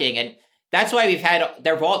 And that's why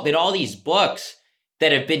there have been all these books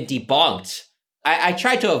that have been debunked. I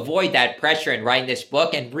tried to avoid that pressure in writing this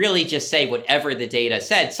book and really just say whatever the data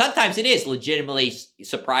said. Sometimes it is legitimately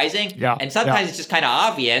surprising, and sometimes it's just kind of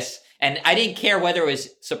obvious. And I didn't care whether it was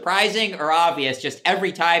surprising or obvious, just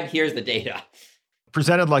every time, here's the data.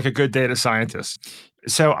 Presented like a good data scientist.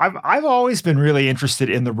 So I've always been really interested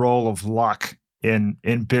in the role of luck in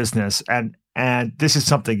business. And this is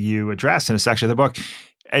something you address in a section of the book.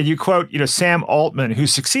 And you quote, Sam Altman, who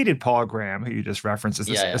succeeded Paul Graham, who you just referenced as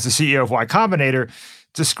the CEO of Y Combinator,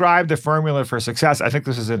 described the formula for success. I think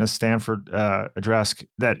this is in a Stanford address,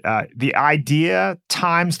 that the idea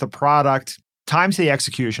times the product, times the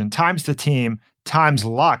execution, times the team, times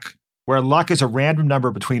luck, where luck is a random number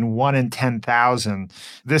between 1 and 10,000.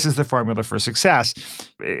 This is the formula for success.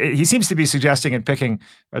 He seems to be suggesting in picking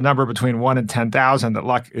a number between 1 and 10,000 that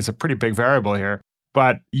luck is a pretty big variable here.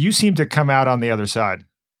 But you seem to come out on the other side.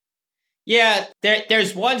 Yeah,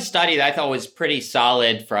 there's one study that I thought was pretty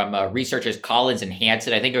solid from researchers Collins and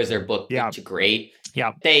Hansen. I think it was their book, Good to Great.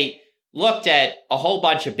 Yeah. They looked at a whole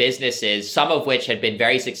bunch of businesses, some of which had been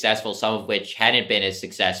very successful, some of which hadn't been as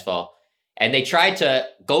successful. And they tried to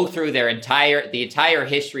go through the entire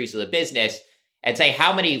histories of the business and say,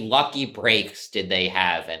 how many lucky breaks did they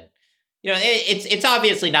have? And, it's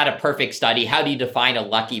obviously not a perfect study. How do you define a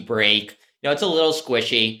lucky break? It's a little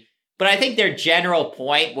squishy. But I think their general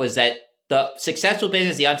point was that the successful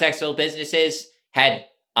business, the unsuccessful businesses had,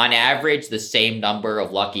 on average, the same number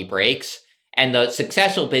of lucky breaks. And the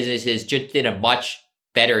successful businesses just did a much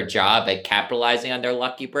better job at capitalizing on their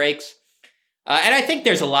lucky breaks. And I think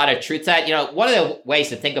there's a lot of truth to that. One of the ways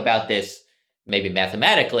to think about this, maybe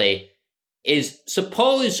mathematically, is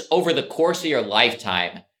suppose over the course of your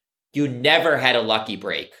lifetime, you never had a lucky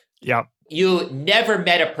break. Yeah. You never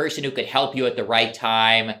met a person who could help you at the right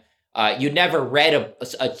time. You never read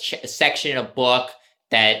a section in a book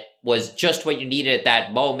that was just what you needed at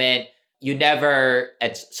that moment. You never,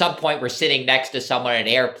 at some point, were sitting next to someone in an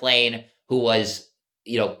airplane who was,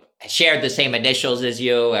 shared the same initials as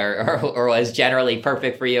you or was generally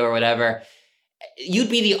perfect for you or whatever.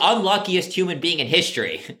 You'd be the unluckiest human being in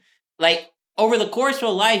history. Like, over the course of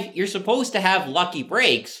a life, you're supposed to have lucky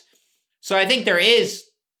breaks. So I think there is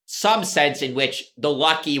some sense in which the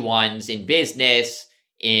lucky ones in business,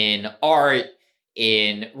 in art,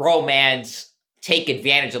 in romance, take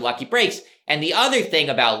advantage of lucky breaks. And the other thing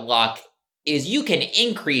about luck is you can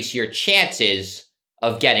increase your chances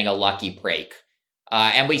of getting a lucky break.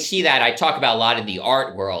 And we see that I talk about a lot in the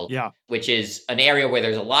art world, which is an area where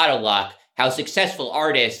there's a lot of luck, how successful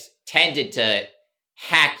artists tended to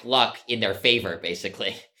hack luck in their favor,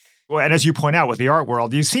 basically. Well, and as you point out with the art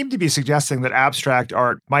world, you seem to be suggesting that abstract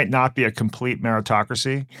art might not be a complete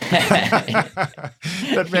meritocracy.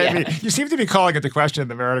 That maybe you seem to be calling into question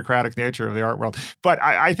the meritocratic nature of the art world. But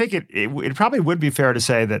I think it probably would be fair to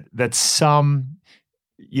say that some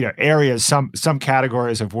areas, some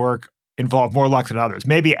categories of work involve more luck than others.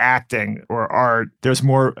 Maybe acting or art, there's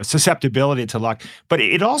more susceptibility to luck. But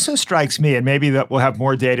it also strikes me, and maybe that we'll have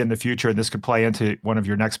more data in the future, and this could play into one of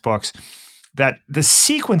your next books, that the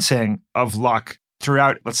sequencing of luck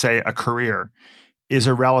throughout, let's say, a career is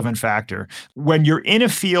a relevant factor. When you're in a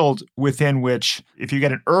field within which, if you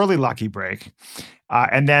get an early lucky break,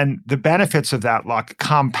 and then the benefits of that luck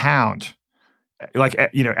compound, like,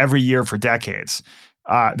 every year for decades,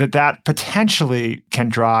 that potentially can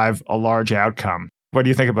drive a large outcome. What do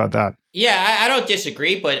you think about that? Yeah, I don't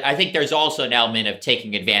disagree, but I think there's also an element of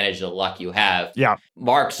taking advantage of the luck you have. Yeah.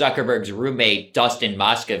 Mark Zuckerberg's roommate, Dustin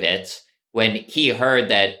Moskovitz, when he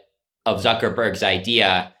heard of Zuckerberg's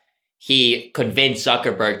idea, he convinced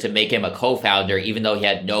Zuckerberg to make him a co-founder, even though he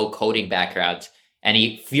had no coding background. And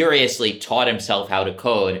he furiously taught himself how to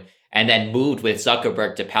code and then moved with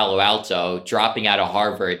Zuckerberg to Palo Alto, dropping out of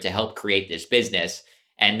Harvard to help create this business.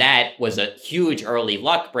 And that was a huge early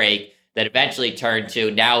luck break that eventually turned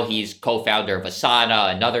to now he's co-founder of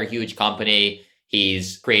Asana, another huge company.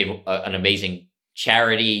 He's created an amazing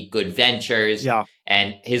charity, Good Ventures,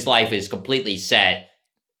 and his life is completely set.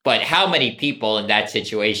 But how many people in that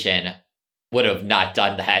situation would have not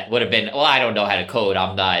done that? Would have been, well, I don't know how to code.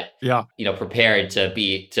 I'm not, prepared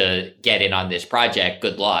to get in on this project.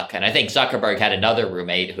 Good luck. And I think Zuckerberg had another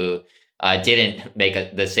roommate who didn't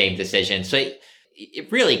make the same decision. So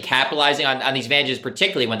really capitalizing on these advantages,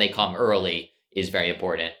 particularly when they come early, is very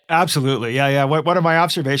important. Absolutely. Yeah. One of my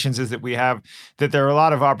observations is that there are a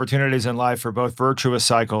lot of opportunities in life for both virtuous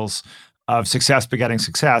cycles of success begetting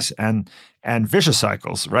success and vicious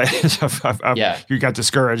cycles, right? You got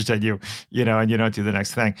discouraged and you don't do the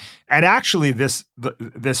next thing. And actually this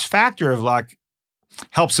factor of luck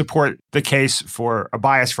helps support the case for a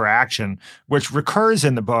bias for action, which recurs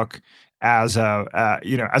in the book as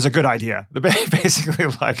a good idea. Basically,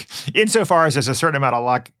 like, insofar as there's a certain amount of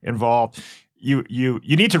luck involved, you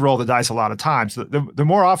need to roll the dice a lot of times. The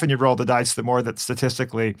more often you roll the dice, the more that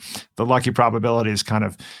statistically the lucky probabilities kind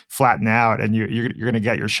of flatten out, and you're going to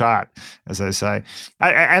get your shot, as I say.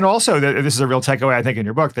 And also, this is a real takeaway, I think, in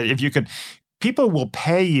your book, that people will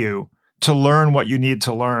pay you to learn what you need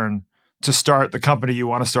to learn to start the company you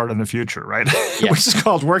want to start in the future, right? Yeah. Which is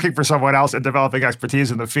called working for someone else and developing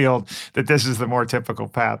expertise in the field, that this is the more typical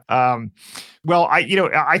path. Well,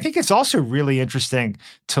 I think it's also really interesting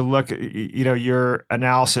to look at, your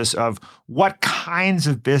analysis of what kinds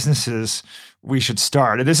of businesses we should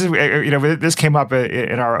start. And this came up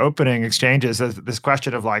in our opening exchanges, this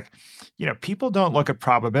question of like, people don't look at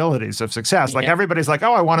probabilities of success. Like everybody's like,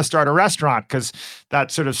 oh, I want to start a restaurant because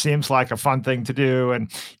that sort of seems like a fun thing to do.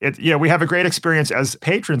 And we have a great experience as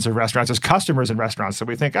patrons of restaurants, as customers in restaurants. So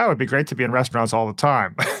we think, oh, it'd be great to be in restaurants all the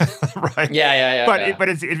time, right? Yeah. But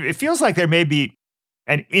it feels like there may be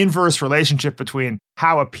an inverse relationship between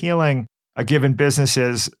how appealing a given business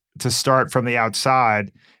is to start from the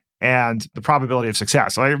outside and the probability of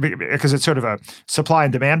success. Because it's sort of a supply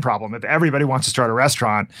and demand problem. If everybody wants to start a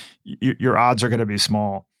restaurant, your odds are going to be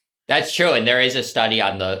small. That's true. And there is a study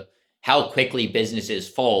on how quickly businesses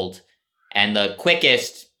fold. And the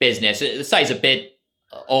quickest business, the study's a bit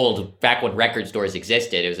old, back when record stores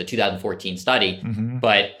existed. It was a 2014 study. Mm-hmm.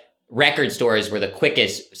 But record stores were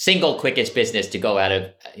the single quickest business to go out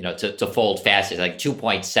of, to fold fastest. Like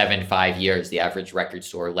 2.75 years, the average record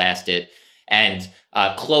store lasted. And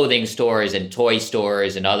clothing stores and toy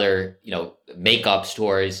stores and other, makeup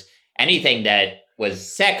stores, anything that was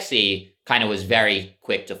sexy kind of was very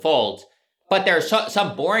quick to fold. But there are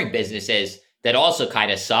some boring businesses that also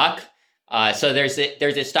kind of suck. So there's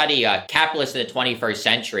a study, Capitalists in the 21st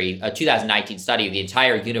Century, a 2019 study of the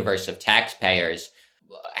entire universe of taxpayers.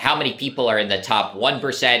 How many people are in the top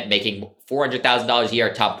 1% making $400,000 a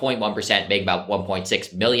year, top 0.1% making about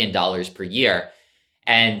 $1.6 million per year.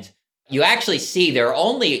 And you actually see there are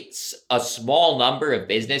only a small number of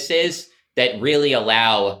businesses that really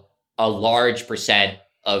allow a large percent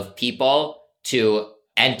of people to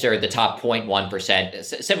enter the top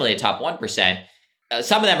 0.1%, similarly the top 1%.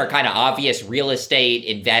 Some of them are kind of obvious: real estate,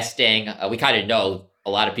 investing. We kind of know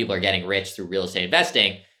a lot of people are getting rich through real estate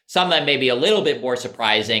investing. Some of them may be a little bit more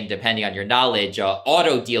surprising depending on your knowledge.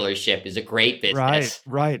 Auto dealership is a great business.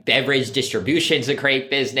 Right. Beverage distribution is a great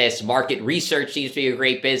business. Market research seems to be a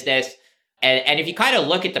great business. And if you kind of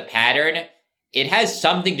look at the pattern, it has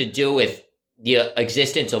something to do with the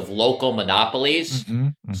existence of local monopolies. Mm-hmm,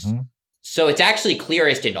 mm-hmm. So it's actually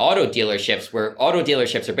clearest in auto dealerships, where auto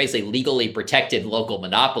dealerships are basically legally protected local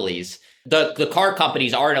monopolies. The car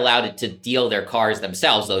companies aren't allowed to deal their cars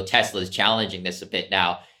themselves, though Tesla is challenging this a bit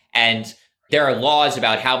now. And there are laws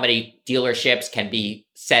about how many dealerships can be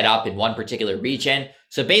set up in one particular region.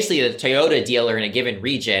 So basically, the Toyota dealer in a given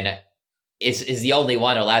region is the only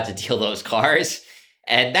one allowed to deal those cars.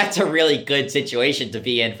 And that's a really good situation to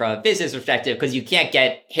be in from a business perspective, because you can't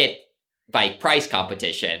get hit by price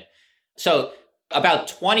competition. So about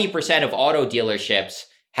 20% of auto dealerships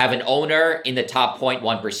have an owner in the top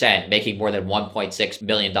 0.1%, making more than $1.6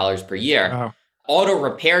 million per year. Wow. Auto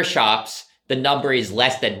repair shops, the number is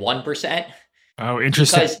less than 1%. Oh,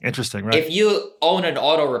 interesting. Interesting, right? If you own an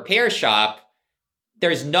auto repair shop,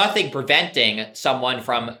 there's nothing preventing someone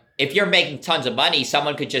from if you're making tons of money,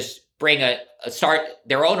 someone could just start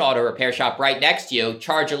their own auto repair shop right next to you,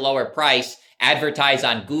 charge a lower price, advertise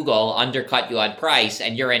on Google, undercut you on price,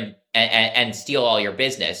 and you're in and steal all your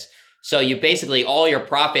business. So you basically, all your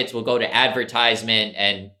profits will go to advertisement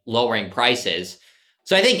and lowering prices.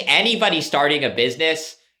 So I think anybody starting a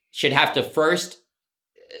business should have to first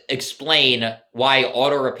explain why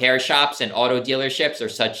auto repair shops and auto dealerships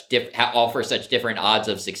are offer such different odds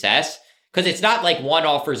of success. Because it's not like one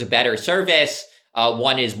offers a better service,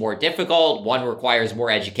 one is more difficult, one requires more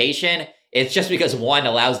education. It's just because one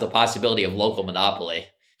allows the possibility of local monopoly.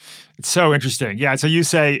 It's so interesting. Yeah. So you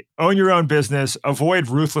say, own your own business, avoid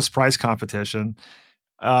ruthless price competition,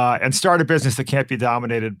 and start a business that can't be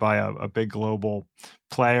dominated by a big global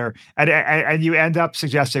player. And you end up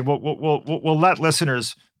suggesting, we'll let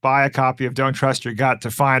listeners buy a copy of Don't Trust Your Gut to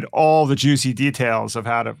find all the juicy details of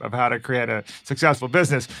how to create a successful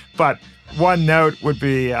business. But one note would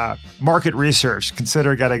be market research.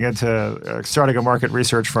 Consider getting into starting a market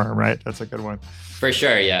research firm, right? That's a good one. For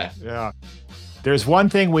sure, yeah. Yeah. There's one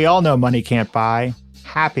thing we all know money can't buy: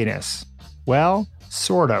 happiness. Well,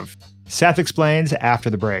 sort of. Seth explains after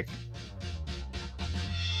the break.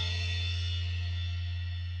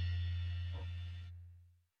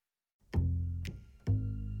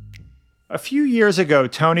 A few years ago,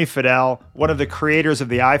 Tony Fadell, one of the creators of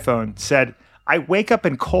the iPhone, said, "I wake up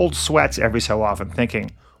in cold sweats every so often thinking,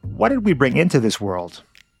 what did we bring into this world?"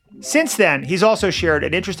 Since then, he's also shared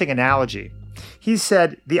an interesting analogy. He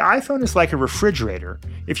said, the iPhone is like a refrigerator.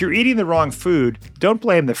 If you're eating the wrong food, don't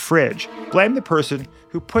blame the fridge. Blame the person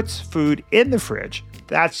who puts food in the fridge.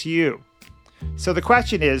 That's you. So the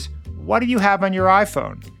question is, what do you have on your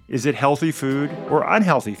iPhone? Is it healthy food or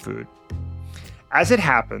unhealthy food? As it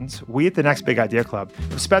happens, we at the Next Big Idea Club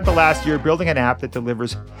have spent the last year building an app that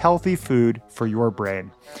delivers healthy food for your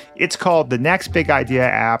brain. It's called the Next Big Idea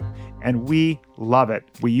app, and we love it.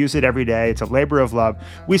 We use it every day. It's a labor of love.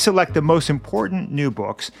 We select the most important new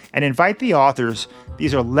books and invite the authors,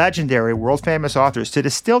 these are legendary, world-famous authors, to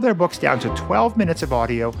distill their books down to 12 minutes of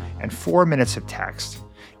audio and 4 minutes of text.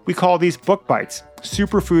 We call these book bites,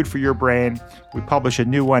 superfood for your brain. We publish a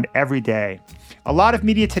new one every day. A lot of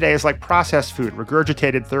media today is like processed food,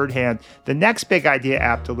 regurgitated third hand. The Next Big Idea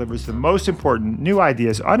app delivers the most important new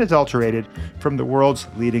ideas, unadulterated, from the world's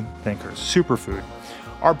leading thinkers. Superfood.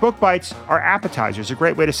 Our book bites are appetizers, a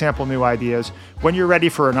great way to sample new ideas. When you're ready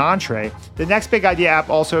for an entree, the Next Big Idea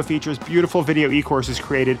app also features beautiful video e-courses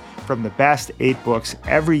created from the best 8 books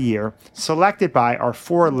every year, selected by our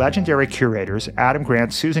 4 legendary curators, Adam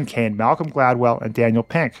Grant, Susan Cain, Malcolm Gladwell, and Daniel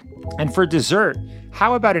Pink. And for dessert,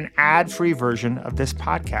 how about an ad-free version of this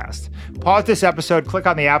podcast? Pause this episode, click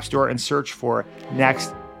on the App Store, and search for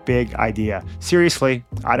Next Big Idea. Seriously,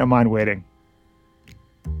 I don't mind waiting.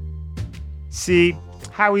 See,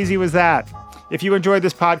 how easy was that? If you enjoyed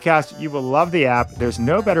this podcast, you will love the app. There's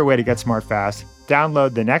no better way to get smart fast.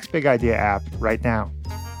 Download the Next Big Idea app right now.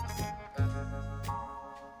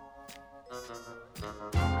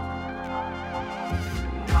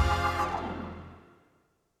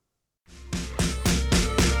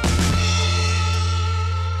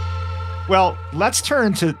 Well, let's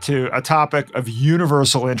turn to a topic of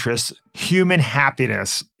universal interest, human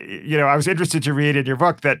happiness. You know, I was interested to read in your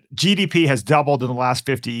book that GDP has doubled in the last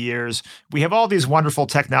 50 years. We have all these wonderful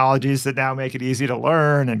technologies that now make it easy to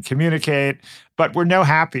learn and communicate, but we're no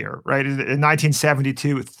happier, right? In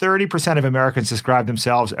 1972, 30% of Americans described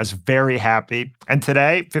themselves as very happy. And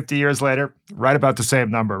today, 50 years later, right about the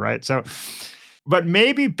same number, right? But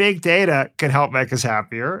maybe big data can help make us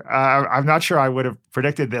happier. I'm not sure I would have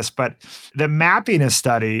predicted this, but the Mappiness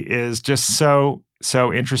study is just so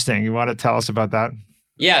interesting. You want to tell us about that?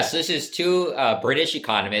 Yes, this is 2 British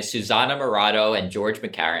economists, Susanna Murato and George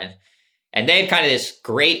McCarran. And they had kind of this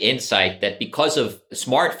great insight that because of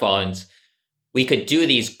smartphones, we could do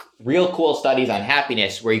these real cool studies on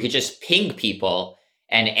happiness where you could just ping people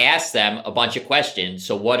and ask them a bunch of questions.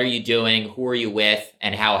 So what are you doing? Who are you with?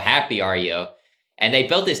 And how happy are you? And they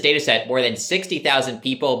built this data set, more than 60,000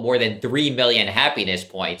 people, more than 3 million happiness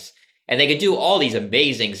points. And they could do all these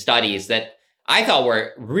amazing studies that I thought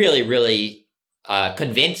were really, really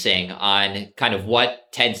convincing on kind of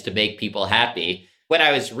what tends to make people happy. When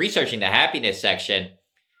I was researching the happiness section,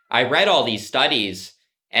 I read all these studies,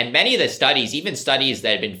 and many of the studies, even studies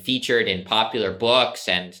that have been featured in popular books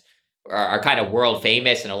and are kind of world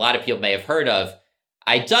famous and a lot of people may have heard of,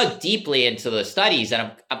 I dug deeply into the studies,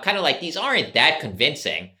 and I'm kind of like, these aren't that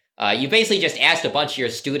convincing. You basically just asked a bunch of your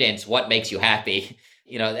students what makes you happy.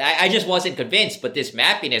 You know, I just wasn't convinced, but this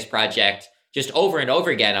Mappiness project, just over and over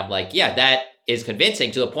again, I'm like, yeah, that is convincing,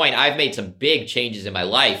 to the point I've made some big changes in my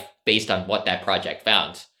life based on what that project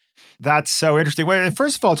found. That's so interesting. Well,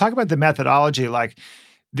 first of all, talk about the methodology, like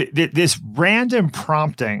this random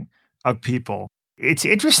prompting of people. It's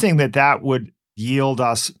interesting that would yield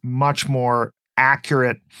us much more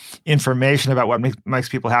accurate information about what makes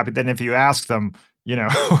people happy than if you ask them,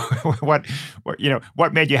 what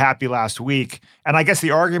made you happy last week? And I guess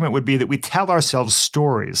the argument would be that we tell ourselves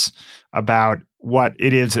stories about what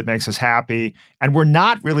it is that makes us happy. And we're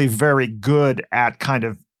not really very good at kind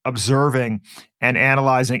of observing and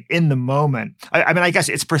analyzing in the moment. I mean, I guess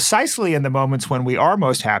it's precisely in the moments when we are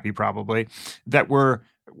most happy, probably, that we're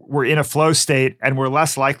in a flow state and we're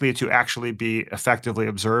less likely to actually be effectively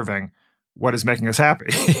observing what is making us happy,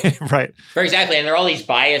 right? For exactly. And there are all these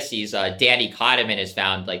biases. Danny Kahneman has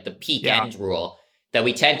found, like the peak end rule, that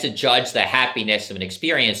we tend to judge the happiness of an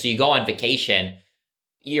experience. So you go on vacation,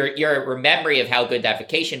 your memory of how good that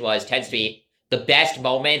vacation was tends to be the best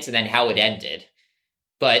moments and then how it ended.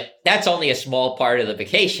 But that's only a small part of the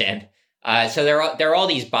vacation. So there are all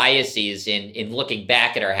these biases in looking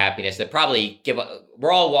back at our happiness that probably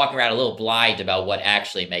we're all walking around a little blind about what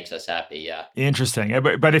actually makes us happy. Yeah. Interesting.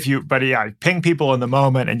 But ping people in the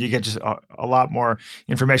moment and you get just a lot more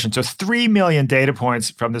information. So 3 million data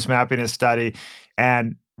points from this Mappiness study,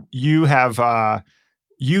 and you have,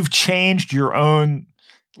 you've changed your own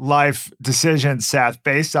life decisions, Seth,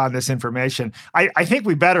 based on this information. I think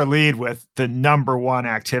we better lead with the number one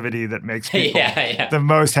activity that makes people the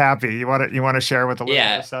most happy. You want to share with the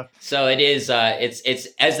listeners stuff? So it is. It's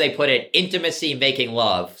as they put it, intimacy making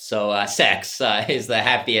love. So sex is the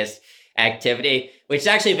happiest activity, which has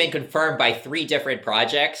actually been confirmed by 3 different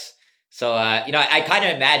projects. So I kind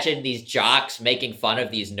of imagine these jocks making fun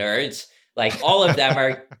of these nerds. Like all of them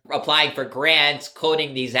are applying for grants,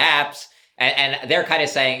 coding these apps. And they're kind of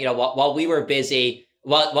saying, while we were busy,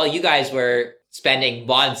 while you guys were spending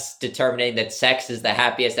months determining that sex is the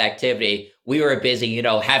happiest activity, we were busy,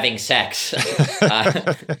 having sex.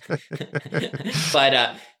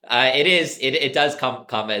 But it does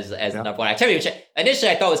come as number one activity, which initially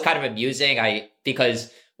I thought was kind of amusing.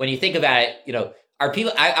 Because when you think about it, are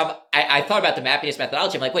people? I thought about the Mappiness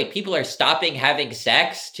methodology. I'm like, wait, people are stopping having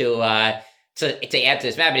sex to answer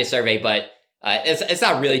this Mappiness survey, but it's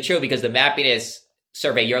not really true, because the Mappiness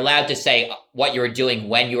survey, you're allowed to say what you were doing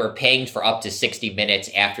when you were pinged for up to 60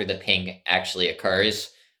 minutes after the ping actually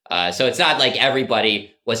occurs. So it's not like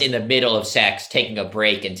everybody was in the middle of sex taking a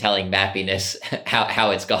break and telling Mappiness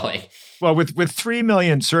how it's going. Well, with 3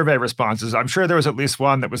 million survey responses, I'm sure there was at least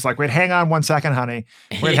one that was like, wait, hang on 1 second, honey.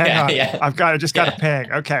 Wait, hang on. Yeah. I just got a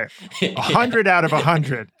ping. Okay. 100 out of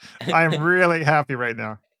 100. I am really happy right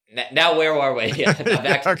now. Now, where are we?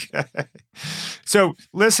 Yeah, okay. So,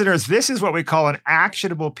 listeners, this is what we call an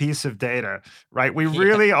actionable piece of data, right? We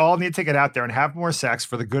really all need to get out there and have more sex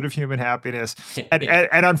for the good of human happiness.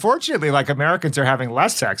 And unfortunately, like, Americans are having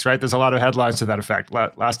less sex, right? There's a lot of headlines to that effect.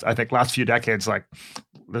 Last few decades, like,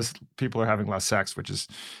 people are having less sex, which is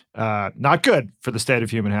not good for the state of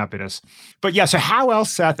human happiness. But yeah, so how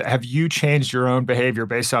else, Seth, have you changed your own behavior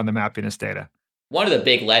based on the Mappiness data? One of the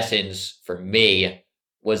big lessons for me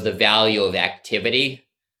was the value of activity.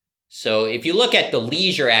 So if you look at the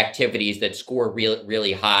leisure activities that score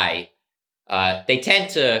really high, they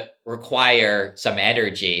tend to require some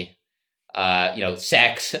energy.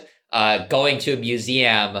 Sex, going to a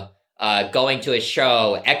museum, going to a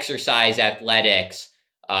show, exercise, athletics,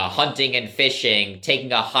 hunting and fishing,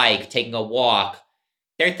 taking a hike, taking a walk.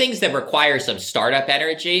 They're things that require some startup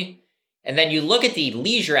energy. And then you look at the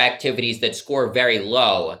leisure activities that score very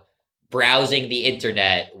low: browsing the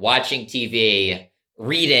internet, watching TV,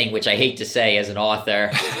 reading, which I hate to say as an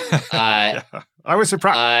author. I was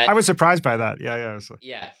surprised. I was surprised by that. Yeah.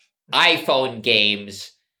 iPhone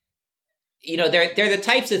games. They're the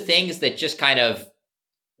types of things that just kind of,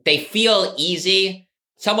 they feel easy.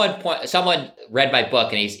 Someone read my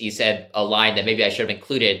book and he said a line that maybe I should have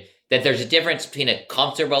included, that there's a difference between a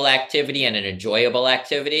comfortable activity and an enjoyable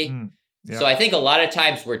activity. So I think a lot of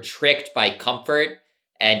times we're tricked by comfort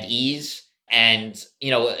and ease. And,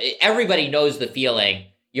 everybody knows the feeling.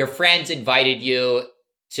 Your friends invited you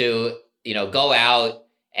to, go out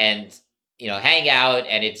and, hang out,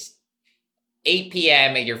 and it's 8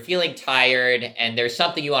 p.m. and you're feeling tired and there's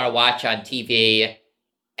something you want to watch on TV.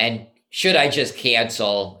 And should I just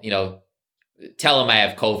cancel, tell them I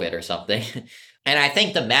have COVID or something? And I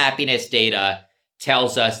think the Mappiness data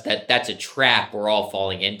tells us that that's a trap we're all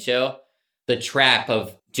falling into. The trap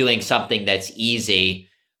of doing something that's easy,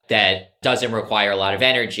 that doesn't require a lot of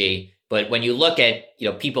energy. But when you look at,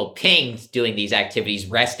 people pinged doing these activities,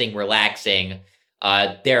 resting, relaxing,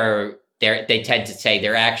 they tend to say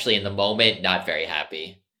they're actually in the moment not very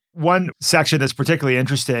happy. One section that's particularly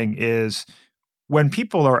interesting is when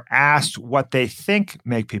people are asked what they think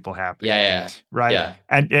make people happy. Yeah. Right. Yeah.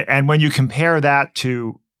 And when you compare that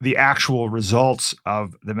to the actual results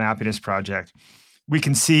of the Mappiness Project, we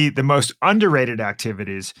can see the most underrated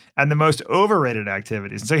activities and the most overrated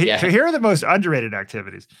activities. So here are the most underrated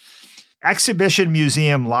activities. Exhibition,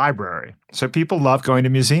 museum, library. So people love going to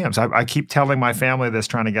museums. I keep telling my family this,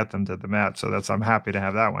 trying to get them to the Met. So I'm happy to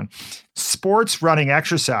have that one. Sports, running,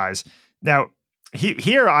 exercise. Now,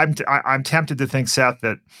 here I'm tempted to think, Seth,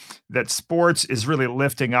 that sports is really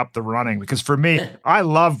lifting up the running, because for me, I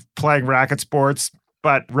love playing racket sports,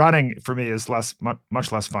 but running for me is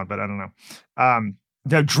much less fun. But I don't know.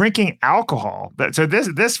 Now, drinking alcohol. So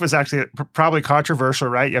this was actually probably controversial,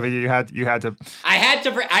 right? I mean, you had to.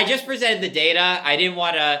 I just presented the data. I didn't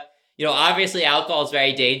want to. Obviously, alcohol is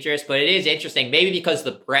very dangerous, but it is interesting. Maybe because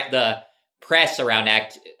the press around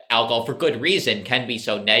alcohol, for good reason, can be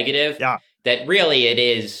so negative. Yeah. That really it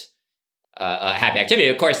is a happy activity.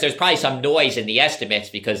 Of course, there's probably some noise in the estimates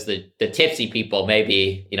because the tipsy people may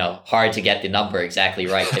be, hard to get the number exactly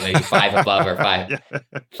right. They may be 5 above or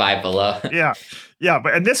 5 below. Yeah.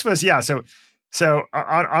 But this was, So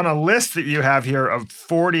on a list that you have here of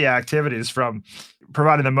 40 activities, from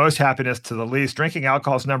providing the most happiness to the least, drinking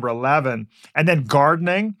alcohol is number 11, and then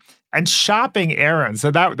gardening and shopping errands.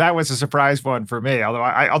 So that was a surprise one for me.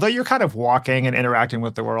 Although you're kind of walking and interacting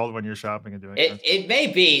with the world when you're shopping and doing it may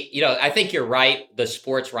be, I think you're right. The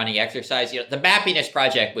sports, running, exercise, the Mappiness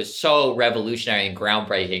Project was so revolutionary and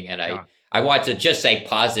groundbreaking. And I want to just say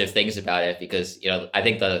positive things about it because, I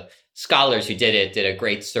think the scholars who did it did a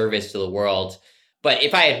great service to the world. But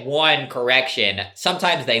if I had one correction,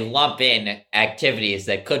 sometimes they lump in activities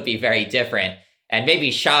that could be very different. And maybe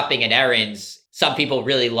shopping and errands, some people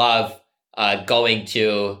really love going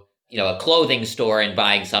to, a clothing store and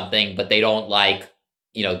buying something, but they don't like,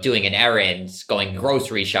 doing an errand, going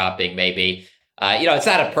grocery shopping maybe. It's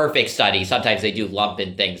not a perfect study. Sometimes they do lump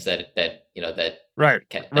in things that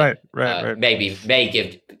maybe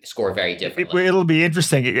may score very differently. It'll be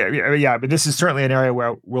interesting. Yeah, but this is certainly an area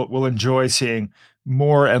where we'll enjoy seeing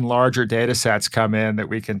more and larger data sets come in that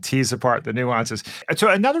we can tease apart the nuances. So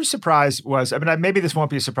another surprise was, maybe this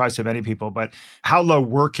won't be a surprise to many people, but how low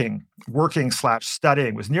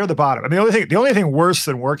working/studying was near the bottom. The only thing worse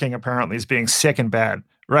than working apparently is being sick in bed,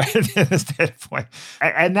 right? In this data point.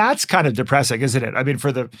 And that's kind of depressing, isn't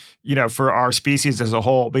it? For our species as a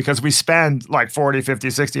whole, because we spend like 40,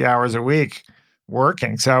 50, 60 hours a week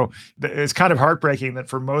working. So it's kind of heartbreaking that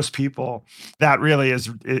for most people, that really is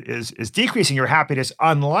decreasing your happiness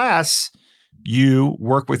unless you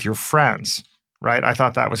work with your friends, right? I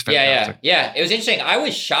thought that was fantastic. Yeah. It was interesting. I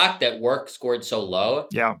was shocked that work scored so low.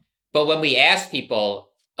 Yeah. But when we asked people,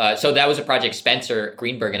 so that was a project Spencer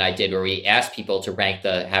Greenberg and I did where we asked people to rank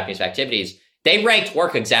the happiness activities. They ranked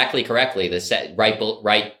work exactly correctly,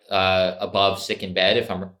 right above sick in bed,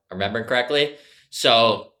 if I'm remembering correctly.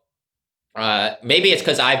 So maybe it's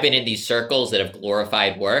because I've been in these circles that have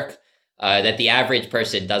glorified work, that the average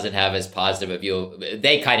person doesn't have as positive a view.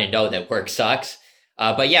 They kind of know that work sucks.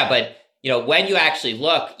 But when you actually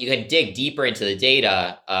look, you can dig deeper into the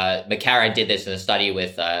data. McCarran did this in a study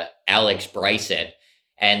with Alex Bryson,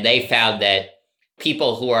 and they found that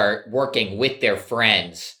people who are working with their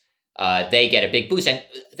friends, they get a big boost. And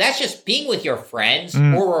that's just being with your friends or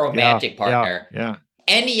a romantic partner. Yeah.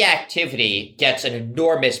 Any activity gets an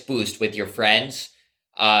enormous boost with your friends.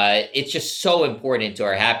 It's just so important to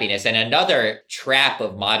our happiness. And another trap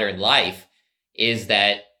of modern life is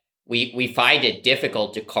that we find it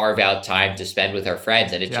difficult to carve out time to spend with our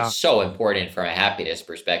friends. And it's just so important from a happiness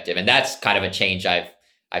perspective. And that's kind of a change I've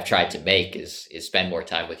tried to make is spend more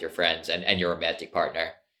time with your friends and your romantic partner.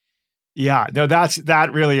 Yeah, no, that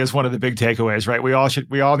really is one of the big takeaways, right?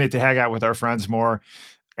 We all need to hang out with our friends more.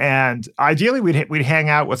 And ideally, we'd hang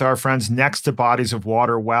out with our friends next to bodies of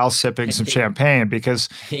water while sipping some champagne, because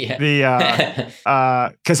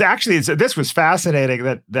actually this was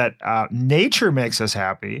fascinating that nature makes us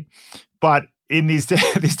happy, but in these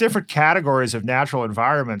different categories of natural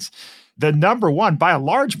environments, the number one by a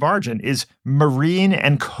large margin is marine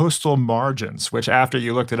and coastal margins, which after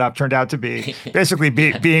you looked it up turned out to be basically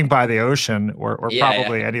being by the ocean or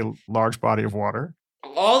probably any large body of water.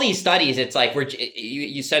 All these studies, it's like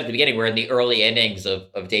you said at the beginning, we're in the early innings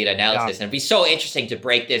of data analysis, and it'd be so interesting to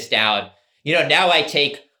break this down. Now I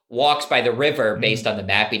take walks by the river based on the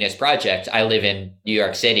Mappiness Project. I live in New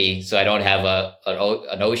York City, so I don't have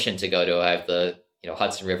an ocean to go to. I have the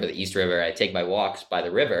Hudson River, the East River. I take my walks by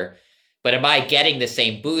the river. But am I getting the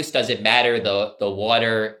same boost? Does it matter the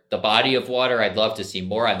water, the body of water? I'd love to see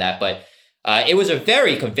more on that. But it was a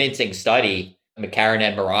very convincing study McCarran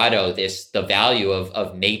and Morado, the value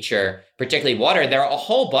of nature, particularly water. There are a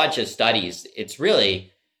whole bunch of studies.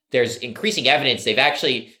 There's increasing evidence. They've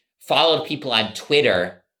actually followed people on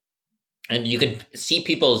Twitter, and you can see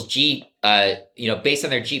people's based on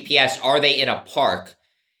their GPS, are they in a park?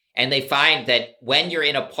 And they find that when you're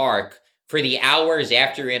in a park, for the hours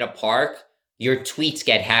after you're in a park, your tweets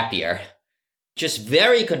get happier. Just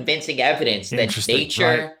very convincing evidence that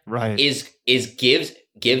nature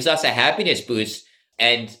gives us a happiness boost.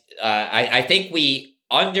 And I think we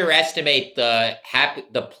underestimate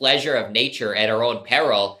the pleasure of nature at our own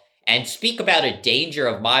peril and speak about a danger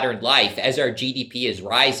of modern life as our GDP is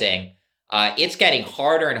rising. It's getting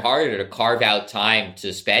harder and harder to carve out time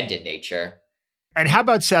to spend in nature. And how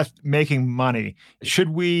about, Seth, making money? Should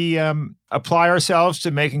we apply ourselves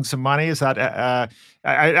to making some money? Is that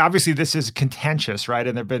obviously this is contentious, right?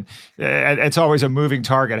 And it's always a moving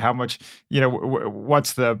target. How much,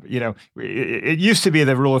 what's the, it used to be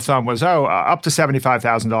the rule of thumb was, up to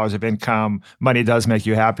 $75,000 of income, money does make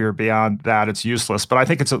you happier. Beyond that, it's useless. But I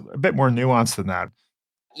think it's a bit more nuanced than that.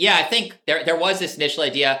 Yeah, I think there was this initial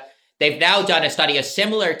idea. They've now done a study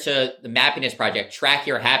similar to the Mappiness Project. Track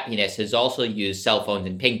Your Happiness has also used cell phones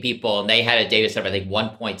and ping people, and they had a data set of, I think,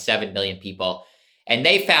 1.7 million people. And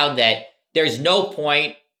they found that there's no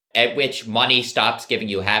point at which money stops giving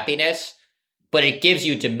you happiness, but it gives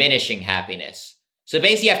you diminishing happiness. So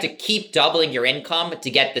basically, you have to keep doubling your income to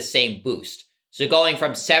get the same boost. So going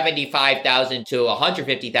from 75,000 to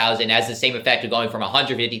 150,000 has the same effect of going from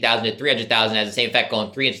 150,000 to 300,000 has the same effect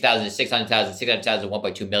going 300,000 to 600,000, 600,000 to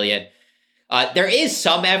 1.2 million. There is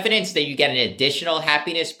some evidence that you get an additional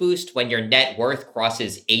happiness boost when your net worth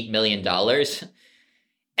crosses $8 million.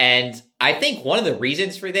 And I think one of the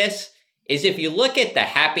reasons for this is if you look at the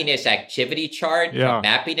happiness activity chart of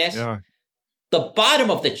Mappiness, the bottom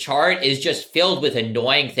of the chart is just filled with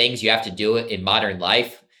annoying things you have to do in modern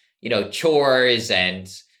life. Chores and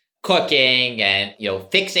cooking and,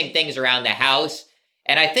 fixing things around the house.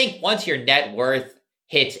 And I think once your net worth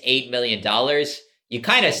hits $8 million, you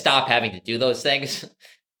kind of stop having to do those things.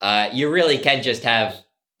 You really can just have,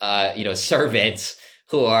 servants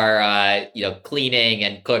who are, cleaning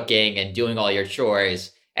and cooking and doing all your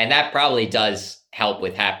chores. And that probably does help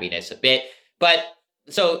with happiness a bit. But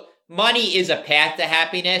so money is a path to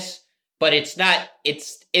happiness. But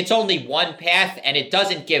it's only one path, and it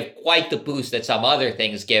doesn't give quite the boost that some other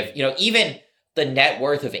things give. Even the net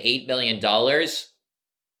worth of $8 million,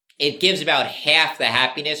 it gives about half the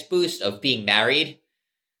happiness boost of being married.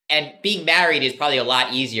 And being married is probably a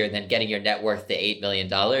lot easier than getting your net worth to $8 million.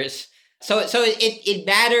 So it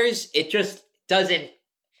matters. It just doesn't,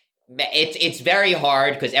 it's very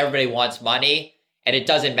hard because everybody wants money, and it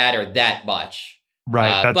doesn't matter that much.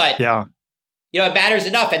 Right. It matters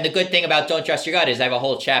enough. And the good thing about Don't Trust Your Gut is I have a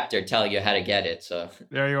whole chapter telling you how to get it. So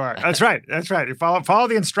there you are. That's right. You follow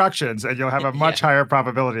the instructions, and you'll have a much higher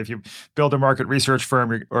probability. If you build a market research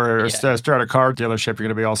firm or start a car dealership, you're going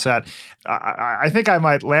to be all set. I think I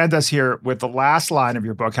might land us here with the last line of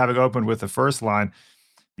your book, having opened with the first line.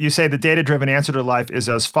 You say the data-driven answer to life is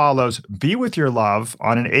as follows: be with your love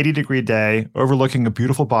on an 80-degree day, overlooking a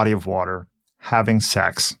beautiful body of water, having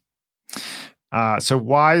sex. So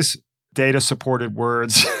wise data-supported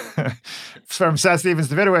words from Seth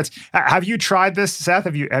Stephens-Davidowitz. Have you tried this, Seth?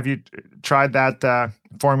 Have you tried that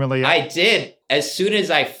formula yet? I did. As soon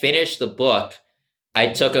as I finished the book, I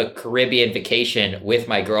took a Caribbean vacation with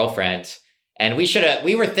my girlfriend, and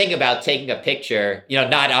we were thinking about taking a picture.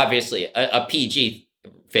 Not obviously a PG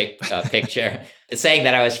picture, saying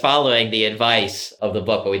that I was following the advice of the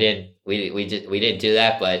book, but we didn't do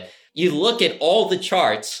that. But you look at all the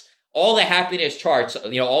charts. All the happiness charts,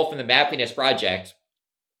 all from the Mappiness Project,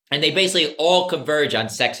 and they basically all converge on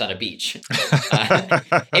sex on a beach.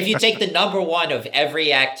 If you take the number one of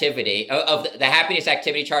every activity, of the happiness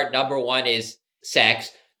activity chart, number one is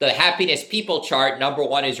sex. The happiness people chart, number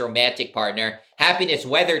one is romantic partner. Happiness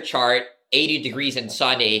weather chart, 80 degrees and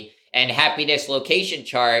sunny. And happiness location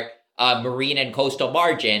chart, marine and coastal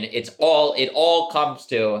margin. It all comes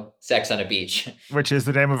to sex on a beach, which is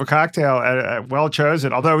the name of a cocktail. Well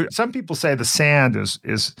chosen. Although some people say the sand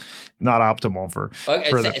is not optimal for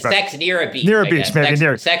sex near a beach. Near a beach,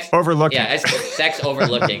 maybe sex overlooking. Yeah, sex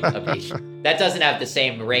overlooking a beach. That doesn't have the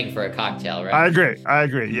same ring for a cocktail, right? I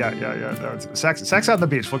agree. Yeah. No, sex on the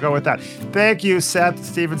beach. We'll go with that. Thank you, Seth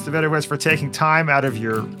Stephens-Davidowitz, for taking time out of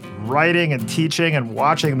your writing and teaching and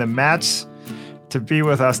watching the Mets to be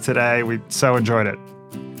with us today. We so enjoyed it.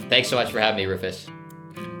 Thanks so much for having me, Rufus.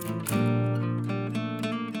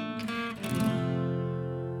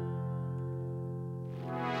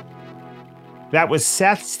 That was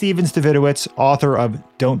Seth Stephens-Davidowitz, author of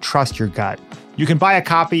Don't Trust Your Gut. You can buy a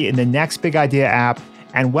copy in the Next Big Idea app,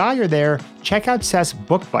 and while you're there, check out Seth's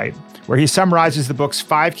Book Bite, where he summarizes the book's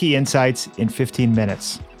 5 key insights in 15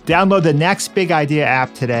 minutes. Download the Next Big Idea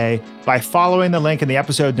app today by following the link in the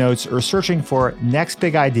episode notes or searching for Next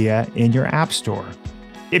Big Idea in your app store.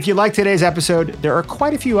 If you like today's episode, there are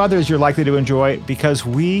quite a few others you're likely to enjoy because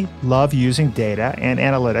we love using data and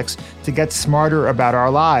analytics to get smarter about our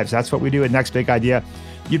lives. That's what we do at Next Big Idea.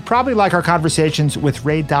 You'd probably like our conversations with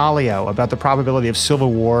Ray Dalio about the probability of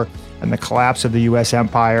civil war and the collapse of the U.S.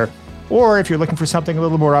 empire. Or if you're looking for something a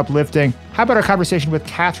little more uplifting, how about our conversation with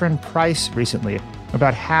Catherine Price recently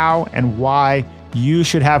about how and why you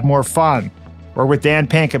should have more fun? Or with Dan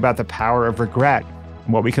Pink about the power of regret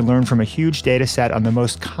and what we can learn from a huge data set on the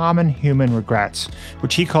most common human regrets,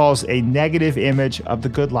 which he calls a negative image of the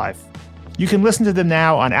good life. You can listen to them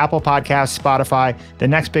now on Apple Podcasts, Spotify, the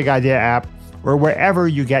Next Big Idea app, or wherever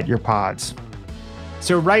you get your pods.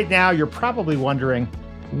 So right now, you're probably wondering,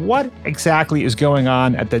 what exactly is going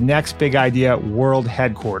on at the Next Big Idea World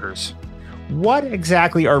Headquarters? What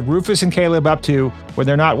exactly are Rufus and Caleb up to when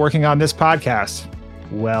they're not working on this podcast?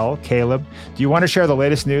 Well, Caleb, do you want to share the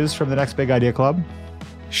latest news from the Next Big Idea Club?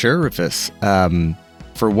 Sure, Rufus.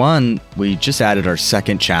 For one, we just added our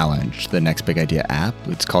second challenge, the Next Big Idea app.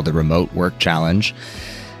 It's called the Remote Work Challenge.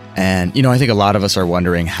 And, I think a lot of us are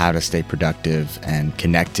wondering how to stay productive and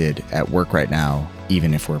connected at work right now,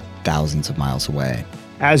 even if we're thousands of miles away.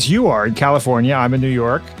 As you are in California, I'm in New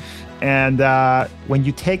York. And when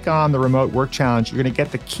you take on the Remote Work Challenge, you're going to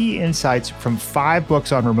get the key insights from 5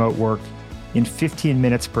 books on remote work in 15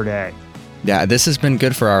 minutes per day. Yeah, this has been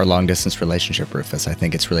good for our long-distance relationship, Rufus. I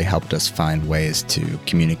think it's really helped us find ways to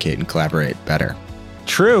communicate and collaborate better.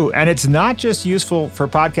 True. And it's not just useful for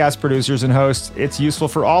podcast producers and hosts. It's useful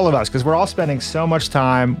for all of us because we're all spending so much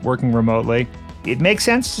time working remotely. It makes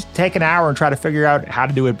sense to take an hour and try to figure out how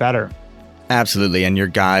to do it better. Absolutely. And your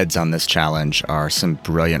guides on this challenge are some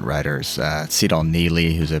brilliant writers. Seedal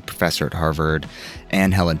Neely, who's a professor at Harvard,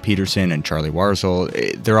 Anne Helen Peterson, and Charlie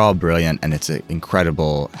Warzel. They're all brilliant, and it's an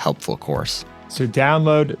incredible, helpful course. So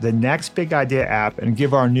download the Next Big Idea app and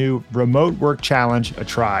give our new Remote Work Challenge a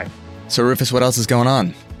try. So, Rufus, what else is going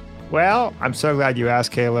on? Well, I'm so glad you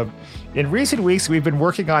asked, Caleb. In recent weeks, we've been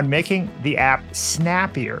working on making the app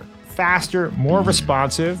snappier, faster, more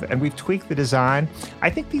responsive, and we've tweaked the design. I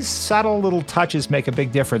think these subtle little touches make a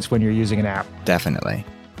big difference when you're using an app. Definitely.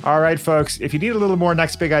 All right, folks, if you need a little more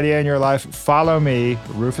Next Big Idea in your life, follow me,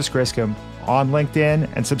 Rufus Griscom, on LinkedIn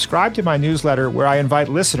and subscribe to my newsletter where I invite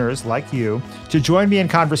listeners like you to join me in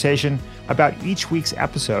conversation about each week's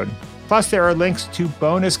episode. Plus, there are links to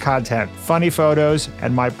bonus content, funny photos,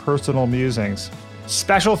 and my personal musings.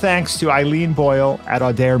 Special thanks to Eileen Boyle at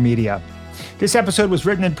Audaire Media. This episode was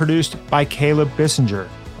written and produced by Caleb Bissinger.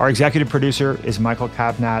 Our executive producer is Michael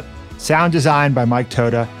Kovnat. Sound design by Mike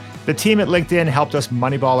Toda. The team at LinkedIn helped us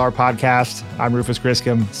moneyball our podcast. I'm Rufus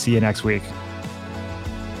Griscom. See you next week.